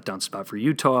there'd be the letdown spot for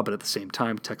Utah, but at the same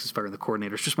time, Texas firing the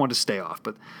coordinators, just wanted to stay off.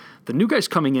 But the new guys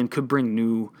coming in could bring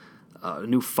new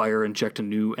fire, inject a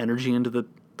new energy into the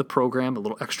program, a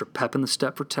little extra pep in the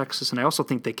step for Texas. And I also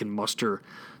think they can muster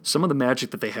some of the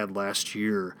magic that they had last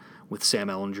year with Sam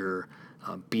Ehlinger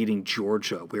beating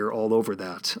Georgia. We were all over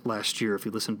that last year. If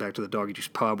you listen back to the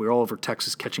DoggyJuice pod, we were all over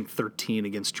Texas catching 13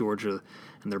 against Georgia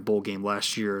in their bowl game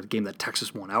last year, a game that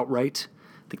Texas won outright.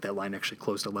 I think that line actually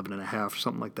closed 11.5 or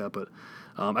something like that. But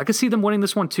I could see them winning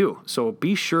this one too. So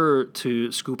be sure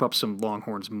to scoop up some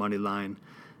Longhorns money line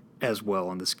as well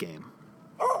on this game.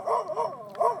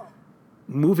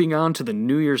 Moving on to the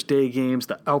New Year's Day games,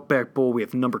 the Outback Bowl, we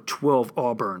have number 12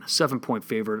 Auburn, 7-point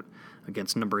favorite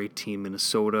against number 18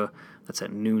 Minnesota. That's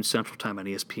at noon Central Time on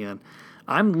ESPN.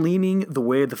 I'm leaning the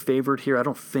way of the favorite here. I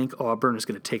don't think Auburn is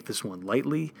going to take this one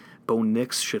lightly. Bo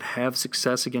Nix should have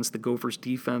success against the Gophers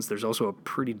defense. There's also a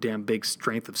pretty damn big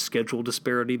strength of schedule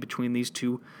disparity between these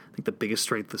two. I think the biggest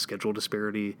strength of schedule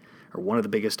disparity, or one of the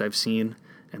biggest I've seen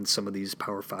in some of these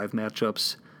Power 5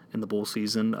 matchups in the bowl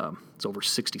season. It's over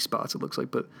 60 spots, it looks like,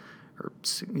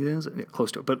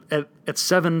 close to it. But at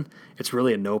 7, it's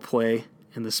really a no play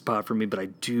in this spot for me, but I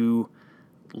do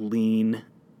lean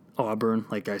Auburn.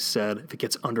 Like I said, if it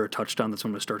gets under a touchdown, that's when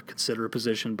I'm going to start to consider a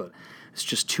position, but it's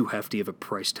just too hefty of a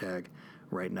price tag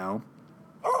right now.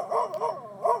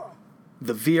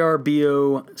 The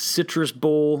VRBO Citrus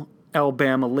Bowl,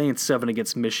 Alabama laying 7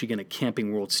 against Michigan at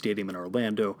Camping World Stadium in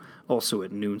Orlando, also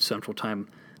at noon Central Time.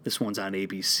 This one's on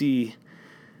ABC.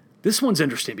 This one's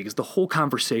interesting because the whole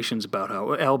conversation's about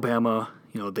how Alabama,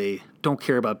 they don't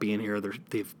care about being here.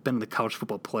 They've been in the college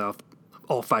football playoff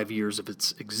all 5 years of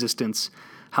its existence.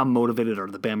 How motivated are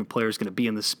the Bama players going to be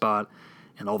in this spot?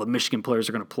 And all the Michigan players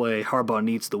are going to play. Harbaugh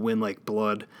needs to win like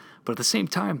blood. But at the same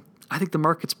time, I think the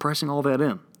market's pricing all that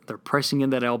in. They're pricing in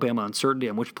that Alabama uncertainty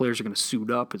on which players are going to suit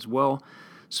up as well.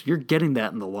 So you're getting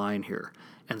that in the line here.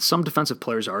 And some defensive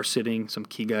players are sitting, some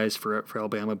key guys for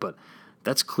Alabama, but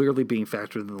that's clearly being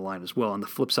factored into the line as well. On the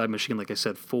flip side, Michigan, like I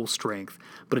said, full strength.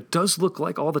 But it does look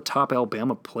like all the top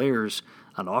Alabama players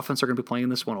on offense are going to be playing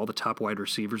this one, all the top wide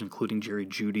receivers, including Jerry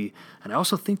Jeudy. And I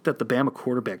also think that the Bama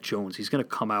quarterback, Jones, he's going to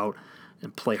come out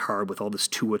and play hard with all this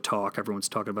Tua talk. Everyone's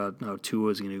talking about,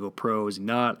 Tua, is he going to go pro? Is he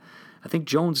not? I think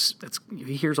Jones,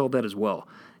 he hears all that as well.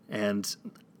 And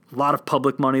a lot of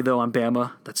public money, though, on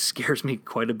Bama. That scares me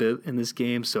quite a bit in this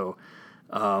game. So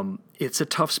it's a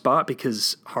tough spot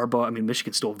because Harbaugh,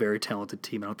 Michigan's still a very talented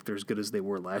team. I don't think they're as good as they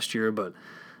were last year, but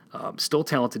Still a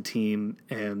talented team,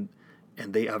 and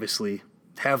they obviously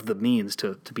have the means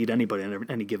to beat anybody on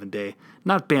any given day.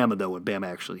 Not Bama, though, when Bama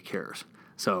actually cares.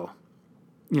 So,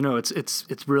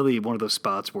 it's really one of those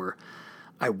spots where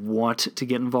I want to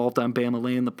get involved on Bama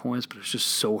laying the points, but it's just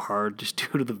so hard just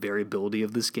due to the variability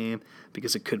of this game,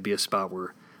 because it could be a spot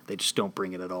where they just don't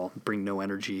bring it at all, bring no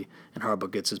energy, and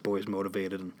Harbaugh gets his boys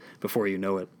motivated, and before you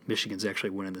know it, Michigan's actually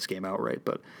winning this game outright.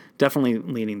 But definitely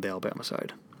leaning the Alabama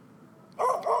side.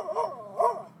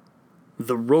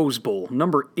 The Rose Bowl,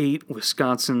 number 8,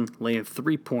 Wisconsin, laying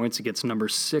 3 points against number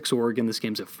 6, Oregon. This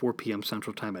game's at 4 p.m.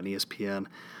 Central Time on ESPN.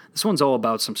 This one's all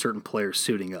about some certain players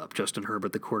suiting up. Justin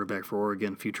Herbert, the quarterback for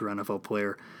Oregon, future NFL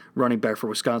player. Running back for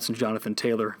Wisconsin, Jonathan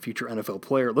Taylor, future NFL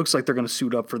player. It looks like they're going to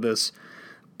suit up for this.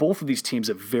 Both of these teams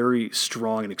have very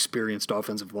strong and experienced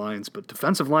offensive lines, but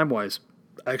defensive line-wise,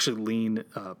 I actually lean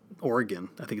Oregon.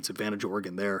 I think it's advantage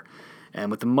Oregon there. And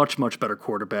with a much, much better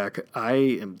quarterback, I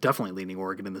am definitely leaning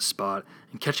Oregon in this spot.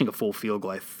 And catching a full field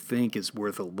goal, I think, is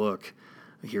worth a look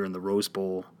here in the Rose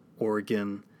Bowl.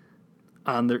 Oregon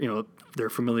on their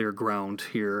familiar ground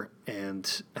here,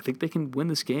 and I think they can win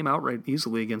this game outright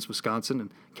easily against Wisconsin. And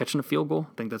catching a field goal,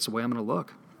 I think that's the way I'm going to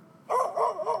look.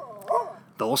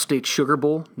 The All-State Sugar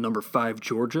Bowl, number 5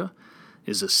 Georgia,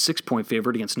 is a 6-point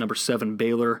favorite against number 7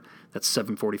 Baylor. That's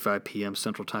 7:45 p.m.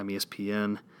 Central Time,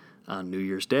 ESPN. On New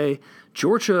Year's Day.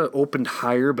 Georgia opened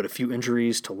higher, but a few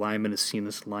injuries to linemen has seen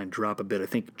this line drop a bit. I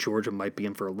think Georgia might be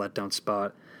in for a letdown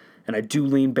spot. And I do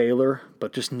lean Baylor,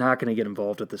 but just not going to get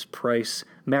involved at this price.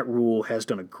 Matt Rule has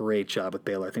done a great job with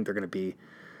Baylor. I think they're going to be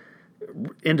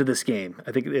into this game.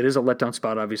 I think it is a letdown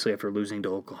spot, obviously, after losing to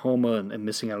Oklahoma and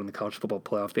missing out on the college football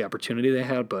playoff, the opportunity they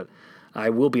had. But I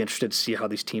will be interested to see how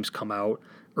these teams come out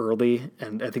early,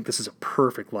 and I think this is a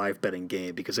perfect live betting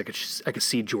game because I could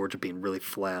see Georgia being really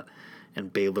flat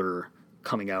and Baylor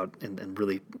coming out and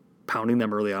really pounding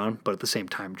them early on. But at the same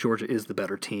time, Georgia is the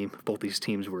better team. Both these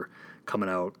teams were coming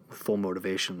out with full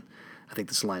motivation. I think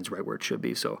this line's right where it should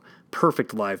be. So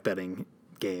perfect live betting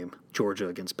game, Georgia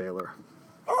against Baylor.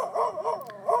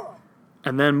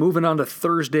 And then moving on to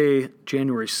Thursday,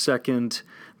 January 2nd,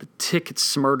 the Ticket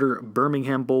Smarter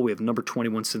Birmingham Bowl. We have number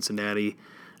 21 Cincinnati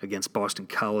against Boston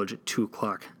College at 2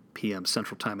 o'clock p.m.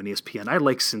 Central Time on ESPN. I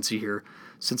like Cincy here.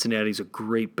 Cincinnati's a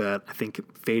great bet. I think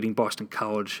fading Boston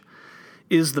College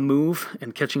is the move,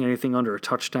 and catching anything under a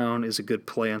touchdown is a good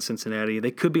play on Cincinnati.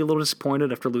 They could be a little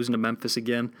disappointed after losing to Memphis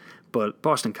again, but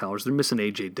Boston College, they're missing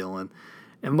A.J. Dillon.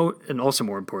 And also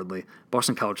more importantly,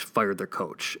 Boston College fired their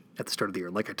coach at the start of the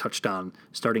year. Like I touched on,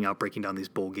 starting out breaking down these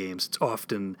bowl games, it's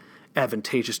often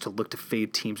advantageous to look to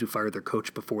fade teams who fired their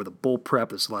coach before the bowl prep.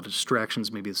 There's a lot of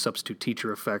distractions, maybe the substitute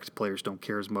teacher effect. Players don't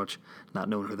care as much, not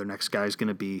knowing who their next guy is going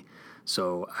to be.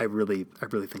 So I really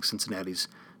think Cincinnati's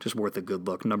just worth a good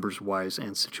look, numbers-wise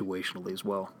and situationally as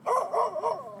well.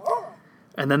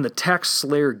 And then the Tax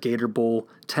Slayer Gator Bowl,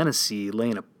 Tennessee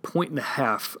laying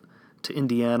 1.5 to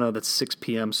Indiana. That's 6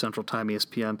 p.m. Central Time,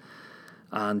 ESPN,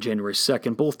 on January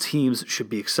 2nd. Both teams should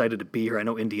be excited to be here. I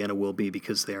know Indiana will be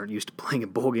because they aren't used to playing in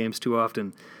bowl games too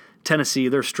often. Tennessee,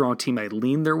 they're a strong team. I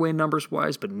lean their way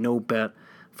numbers-wise, but no bet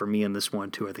for me in this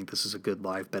one, too. I think this is a good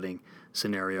live betting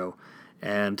scenario.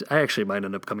 And I actually might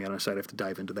end up coming on our side. I have to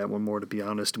dive into that one more, to be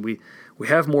honest. We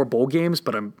have more bowl games,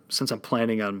 but since I'm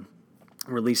planning on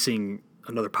releasing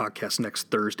another podcast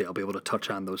next Thursday, I'll be able to touch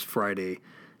on those Friday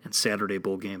and Saturday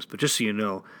bowl games. But just so you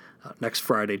know, next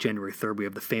Friday, January 3rd, we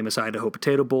have the famous Idaho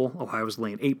Potato Bowl. Ohio's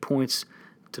laying 8 points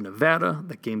to Nevada.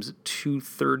 That game's at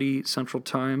 2:30 Central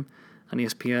Time on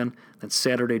ESPN. Then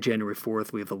Saturday, January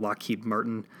 4th, we have the Lockheed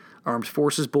Martin Armed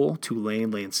Forces Bowl. Tulane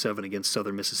laying 7 against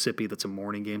Southern Mississippi. That's a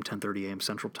morning game, 10:30 a.m.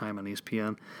 Central Time on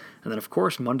ESPN. And then, of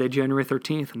course, Monday, January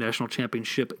 13th, National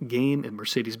Championship game at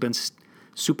Mercedes-Benz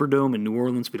Superdome in New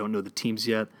Orleans. We don't know the teams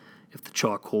yet. If the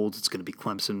chalk holds, it's going to be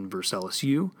Clemson versus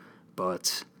LSU.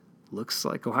 But looks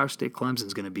like Ohio State Clemson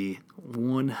is going to be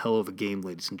one hell of a game,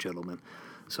 ladies and gentlemen.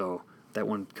 So that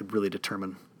one could really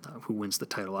determine who wins the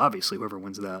title. Obviously, whoever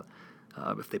wins that.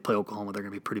 If they play Oklahoma, they're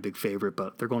going to be a pretty big favorite.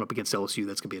 But they're going up against LSU.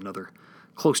 That's going to be another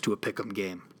close to a pick'em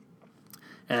game.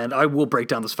 And I will break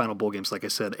down those final bowl games, like I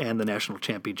said, and the national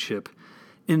championship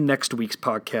in next week's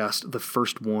podcast, the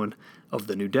first one of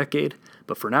the new decade.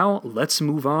 But for now, let's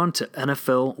move on to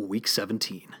NFL Week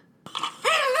 17.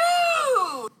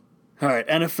 Hello! All right,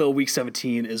 NFL Week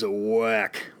 17 is a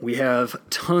whack. We have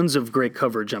tons of great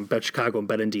coverage on Bet Chicago and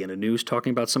Bet Indiana News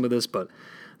talking about some of this, but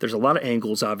there's a lot of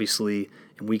angles, obviously,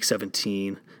 in Week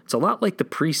 17. It's a lot like the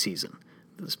preseason,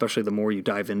 especially the more you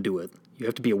dive into it. You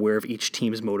have to be aware of each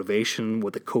team's motivation,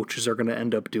 what the coaches are going to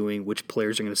end up doing, which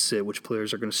players are going to sit, which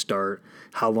players are going to start,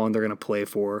 how long they're going to play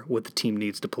for, what the team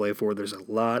needs to play for. There's a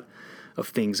lot of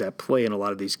things at play in a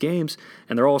lot of these games,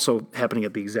 and they're also happening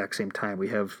at the exact same time. We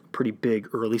have pretty big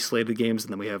early slate of games,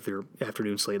 and then we have their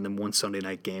afternoon slate, and then one Sunday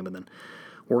night game, and then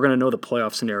we're going to know the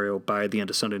playoff scenario by the end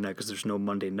of Sunday night because there's no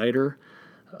Monday nighter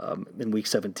in Week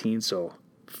 17, so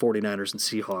 49ers and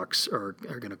Seahawks are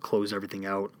going to close everything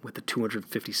out with the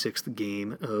 256th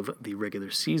game of the regular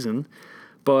season.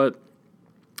 But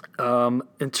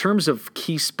in terms of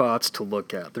key spots to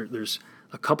look at, there's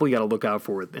a couple you got to look out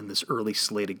for in this early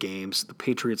slate of games. The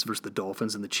Patriots versus the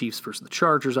Dolphins and the Chiefs versus the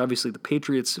Chargers. Obviously, the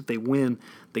Patriots, if they win,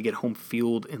 they get home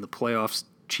field in the playoffs.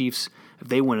 Chiefs, if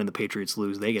they win and the Patriots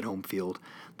lose, they get home field.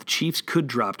 The Chiefs could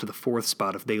drop to the 4th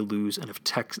spot if they lose and if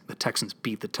the Texans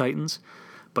beat the Titans.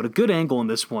 But a good angle in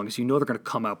this one is they're going to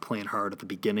come out playing hard at the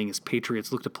beginning as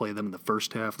Patriots look to play them in the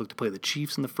first half, look to play the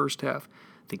Chiefs in the first half.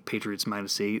 I think Patriots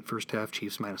 -8 first half,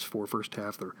 Chiefs -4 first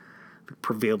half. They're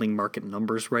prevailing market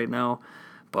numbers right now.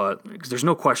 But because there's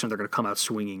no question they're going to come out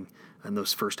swinging in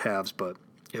those first halves. But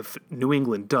if New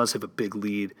England does have a big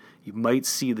lead, you might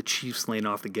see the Chiefs laying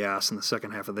off the gas in the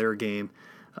second half of their game,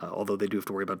 although they do have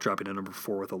to worry about dropping to number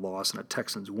 4 with a loss and a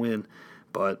Texans win.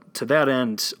 But to that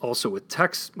end, also with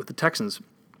the Texans,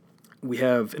 we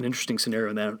have an interesting scenario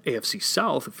in that AFC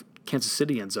South. If Kansas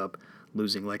City ends up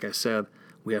losing, like I said,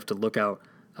 we have to look out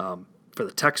for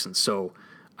the Texans. So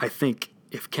I think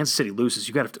if Kansas City loses,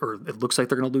 or it looks like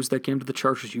they're going to lose that game to the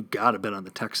Chargers, you got to bet on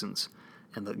the Texans,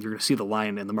 and you're going to see the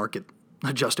line and the market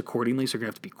adjust accordingly. So you're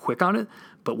going to have to be quick on it.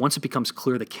 But once it becomes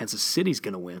clear that Kansas City's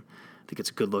going to win, I think it's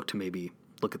a good look to maybe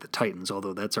look at the Titans,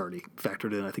 although that's already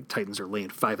factored in. I think Titans are laying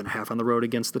 5.5 on the road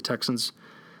against the Texans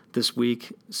this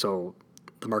week, so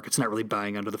the market's not really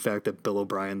buying onto the fact that Bill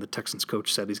O'Brien, the Texans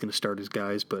coach, said he's going to start his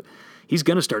guys, but he's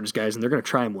going to start his guys, and they're going to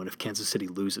try and win if Kansas City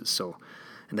loses. So,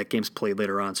 and that game's played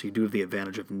later on, so you do have the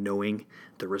advantage of knowing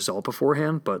the result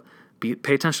beforehand, but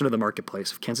pay attention to the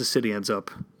marketplace. If Kansas City ends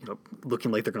up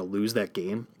looking like they're going to lose that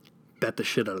game, bet the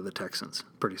shit out of the Texans.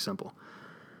 Pretty simple.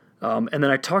 And then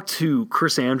I talked to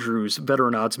Chris Andrews,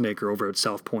 veteran odds maker over at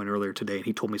South Point earlier today, and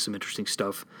he told me some interesting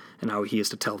stuff and how he has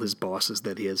to tell his bosses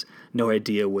that he has no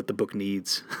idea what the book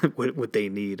needs, what they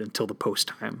need until the post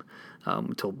time,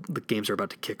 until the games are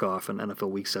about to kick off in NFL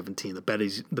Week 17.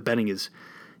 The betting is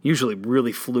usually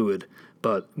really fluid,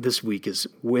 but this week is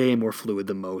way more fluid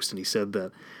than most. And he said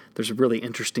that there's a really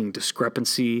interesting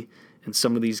discrepancy in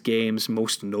some of these games,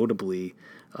 most notably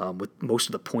with most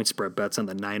of the point spread bets on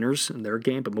the Niners in their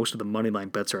game, but most of the money line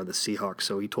bets are on the Seahawks.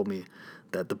 So he told me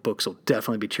that the books will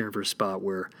definitely be cheering for a spot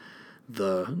where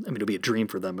it'll be a dream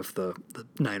for them if the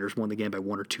Niners won the game by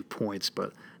 1 or 2 points,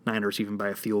 but Niners even by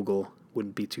a field goal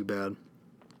wouldn't be too bad.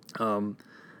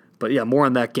 But yeah, more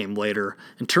on that game later.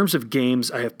 In terms of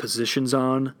games I have positions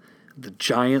on, the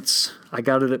Giants, I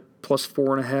got it at plus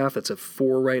 4.5. It's at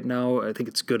 4 right now. I think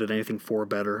it's good at anything 4 or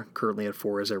better. Currently at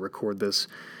 4 as I record this.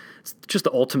 It's just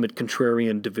the ultimate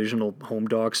contrarian divisional home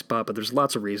dog spot, but there's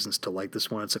lots of reasons to like this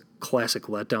one. It's a classic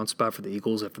letdown spot for the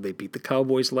Eagles after they beat the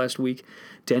Cowboys last week.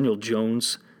 Daniel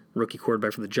Jones, rookie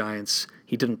quarterback for the Giants,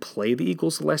 he didn't play the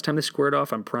Eagles the last time they squared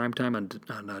off on primetime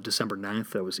on December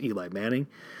 9th. That was Eli Manning.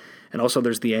 And also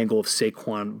there's the angle of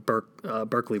Saquon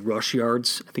Barkley rush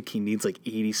yards. I think he needs like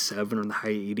 87 or in the high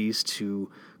 80s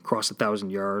to cross 1,000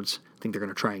 yards. I think they're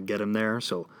going to try and get him there.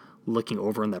 So looking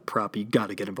over on that prop, you got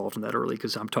to get involved in that early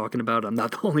because I'm talking about it. I'm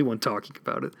not the only one talking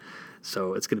about it.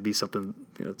 So it's going to be something,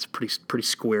 it's pretty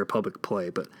square public play.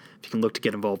 But if you can look to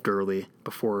get involved early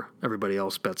before everybody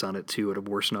else bets on it too at a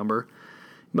worse number,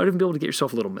 you might even be able to get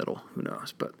yourself a little middle. Who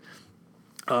knows? But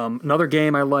another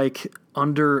game I like,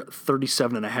 under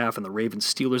 37.5 in the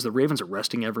Ravens-Steelers. The Ravens are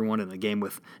resting everyone in a game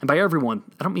with, and by everyone,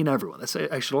 I don't mean everyone.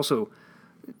 I should also,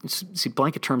 see,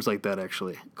 blanket terms like that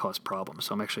actually cause problems,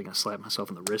 so I'm actually going to slap myself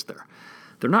in the wrist there.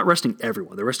 They're not resting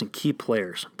everyone. They're resting key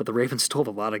players, but the Ravens still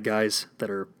have a lot of guys that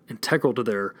are integral to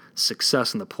their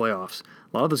success in the playoffs.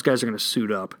 A lot of those guys are going to suit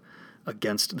up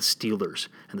against the Steelers,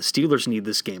 and the Steelers need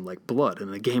this game like blood. And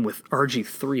in a game with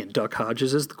RG3 and Duck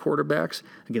Hodges as the quarterbacks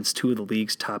against 2 of the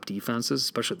league's top defenses,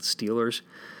 especially the Steelers,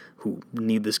 who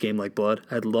need this game like blood,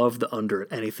 I'd love the under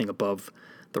at anything above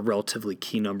the relatively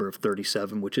key number of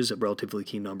 37, which is a relatively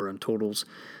key number on totals.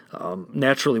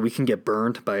 Naturally, we can get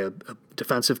burned by a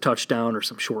defensive touchdown or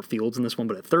some short fields in this one,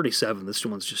 but at 37, this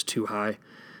one's just too high.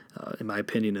 In my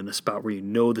opinion, in a spot where the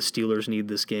Steelers need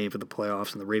this game for the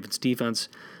playoffs and the Ravens defense,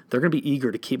 they're going to be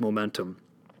eager to keep momentum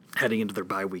heading into their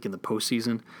bye week in the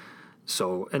postseason.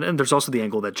 So, and there's also the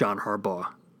angle that John Harbaugh,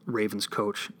 Ravens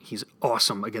coach, he's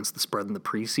awesome against the spread in the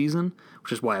preseason,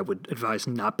 which is why I would advise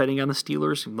not betting on the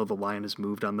Steelers, even though the line has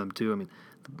moved on them too. I mean,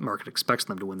 the market expects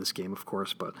them to win this game, of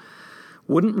course, but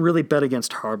Wouldn't really bet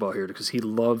against Harbaugh here because he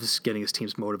loves getting his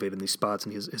teams motivated in these spots,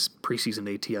 and his preseason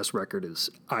ATS record is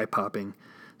eye-popping.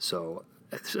 So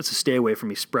it's a stay away from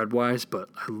me spread-wise, but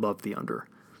I love the under.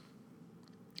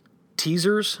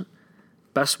 Teasers,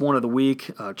 best one of the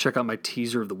week. Check out my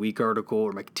teaser of the week article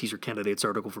or my teaser candidates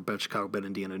article for Bet Chicago, Bet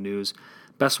Indiana News.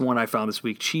 Best one I found this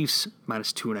week, Chiefs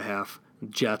 -2.5,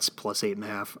 Jets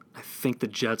 +8.5. I think the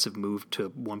Jets have moved to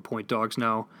 1-point dogs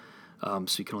now,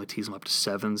 so you can only tease them up to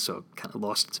 7, so it kind of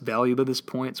lost its value by this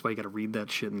point. That's why you got to read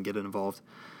that shit and get involved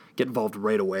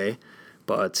right away.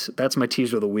 But that's my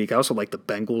teaser of the week. I also like the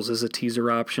Bengals as a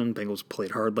teaser option. Bengals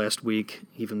played hard last week.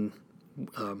 Even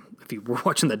if you were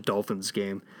watching that Dolphins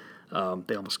game,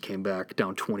 they almost came back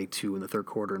down 22 in the third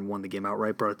quarter and won the game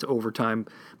outright, brought it to overtime.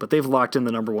 But they've locked in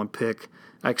the number 1 pick.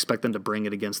 I expect them to bring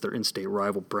it against their in-state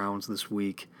rival Browns this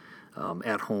week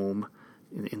at home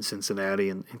in Cincinnati.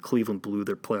 And Cleveland blew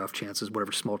their playoff chances,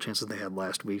 whatever small chances they had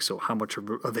last week. So how much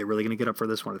are they really going to get up for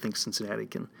this one? I think Cincinnati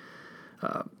can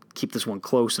keep this one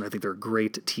close, and I think they're a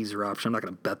great teaser option. I'm not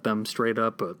going to bet them straight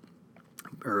up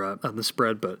or on the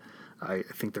spread, but I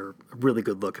think they're a really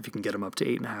good look if you can get them up to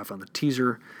 8.5 on the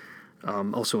teaser.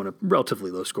 Also in a relatively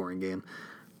low-scoring game.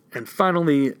 And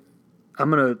finally,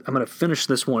 I'm gonna finish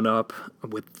this one up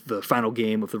with the final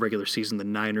game of the regular season, the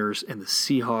Niners and the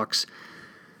Seahawks.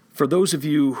 For those of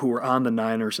you who were on the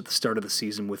Niners at the start of the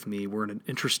season with me, we're in an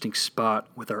interesting spot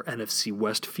with our NFC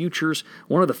West futures.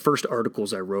 One of the first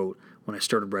articles I wrote when I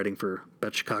started writing for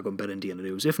Bet Chicago and Bet Indiana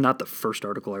News, if not the first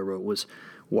article I wrote, was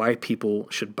why people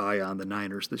should buy on the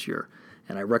Niners this year.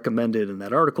 And I recommended in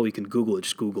that article, you can Google it,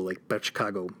 just Google like Bet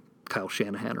Chicago, Kyle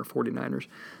Shanahan, or 49ers.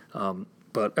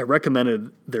 But I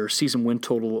recommended their season win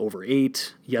total over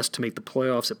 8, yes to make the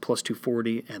playoffs at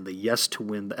 +240, and the yes to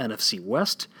win the NFC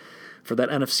West. For that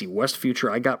NFC West future,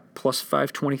 I got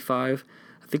 +525.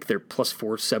 I think they're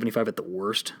 +475 at the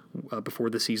worst before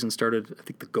the season started. I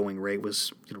think the going rate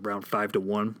was around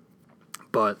 5-1.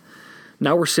 But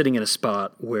now we're sitting in a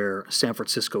spot where San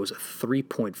Francisco is a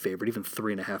 3-point favorite, even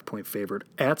 3.5-point favorite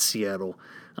at Seattle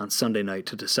on Sunday night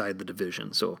to decide the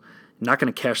division. So not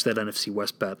going to cash that NFC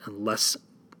West bet unless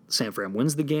San Fran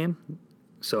wins the game.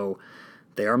 So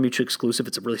they are mutually exclusive.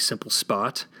 It's a really simple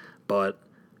spot, but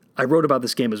I wrote about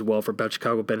this game as well for Bet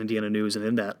Chicago, Bet Indiana News, and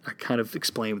in that I kind of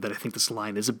explained that I think this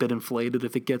line is a bit inflated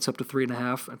if it gets up to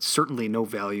 3.5. It's certainly no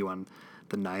value on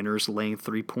the Niners laying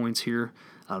 3 points here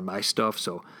on my stuff.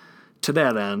 So to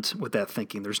that end, with that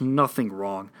thinking, there's nothing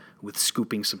wrong with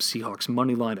scooping some Seahawks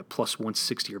money line at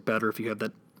 +160 or better if you have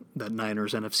that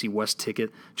Niners NFC West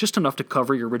ticket, just enough to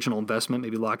cover your original investment,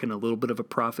 maybe lock in a little bit of a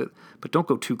profit, but don't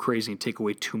go too crazy and take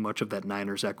away too much of that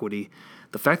Niners equity.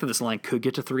 The fact that this line could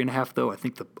get to 3.5, though, I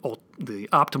think the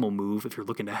optimal move, if you're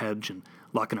looking to hedge and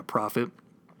lock in a profit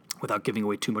without giving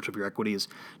away too much of your equity, is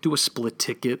do a split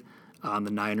ticket on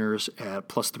the Niners at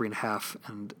 +3.5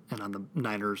 and on the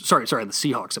Niners, on the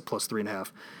Seahawks at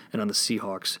 +3.5, and on the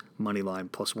Seahawks money line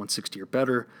 +160 or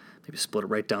better. Maybe split it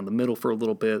right down the middle for a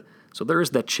little bit. So there is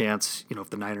that chance, if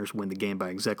the Niners win the game by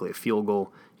exactly a field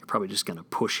goal, you're probably just going to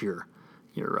push your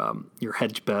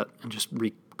hedge bet and just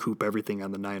recoup everything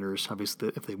on the Niners. Obviously,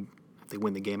 if they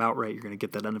win the game outright, you're going to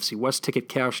get that NFC West ticket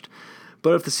cashed.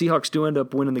 But if the Seahawks do end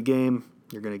up winning the game,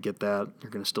 you're going to get that.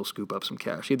 You're going to still scoop up some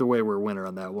cash. Either way, we're a winner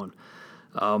on that one.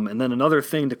 And then another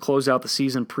thing to close out the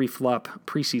season, pre-flop,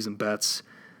 preseason bets.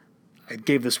 I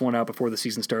gave this one out before the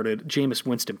season started. Jameis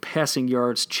Winston passing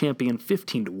yards, champion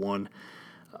 15-1.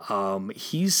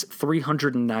 He's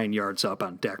 309 yards up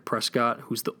on Dak Prescott,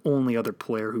 who's the only other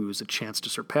player who has a chance to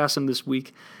surpass him this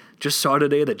week. Just saw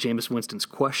today that Jameis Winston's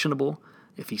questionable.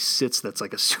 If he sits, that's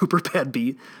like a super bad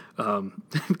beat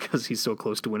because he's so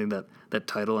close to winning that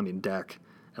title. I mean, Dak,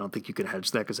 I don't think you could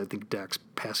hedge that because I think Dak's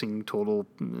passing total,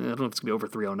 I don't know if it's going to be over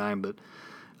 309, but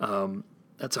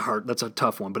that's a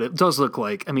tough one. But it does look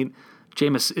like,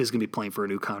 Jameis is going to be playing for a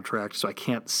new contract, so I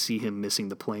can't see him missing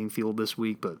the playing field this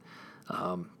week, but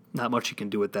not much you can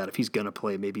do with that. If he's going to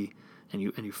play, maybe, and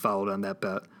you followed on that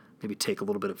bet, maybe take a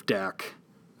little bit of Dak,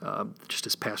 just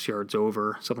his pass yards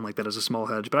over, something like that as a small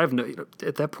hedge. But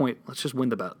at that point, let's just win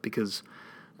the bet because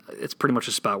it's pretty much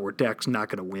a spot where Dak's not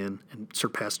going to win and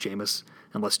surpass Jameis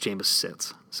unless Jameis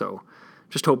sits. So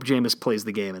just hope Jameis plays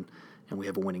the game and we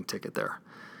have a winning ticket there.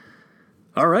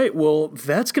 All right, well,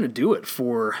 that's going to do it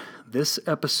for this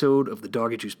episode of the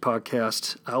Doggy Juice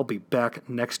podcast. I'll be back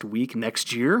next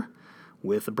year,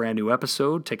 with a brand new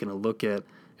episode, taking a look at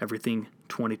everything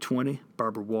 2020,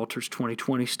 Barbara Walters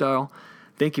 2020 style.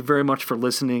 Thank you very much for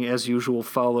listening. As usual,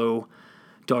 follow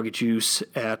Doggy Juice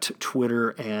at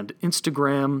Twitter and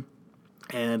Instagram.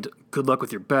 And good luck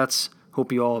with your bets.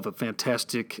 Hope you all have a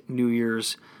fantastic New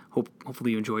Year's.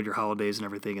 Hopefully you enjoyed your holidays and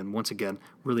everything. And once again,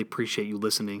 really appreciate you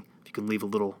listening. If you can leave a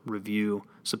little review,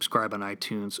 subscribe on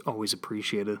iTunes, always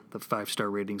appreciate it. The 5-star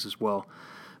ratings as well.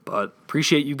 But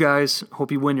appreciate you guys.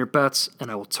 Hope you win your bets, and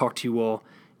I will talk to you all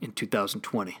in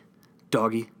 2020.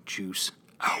 Doggy Juice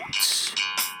out.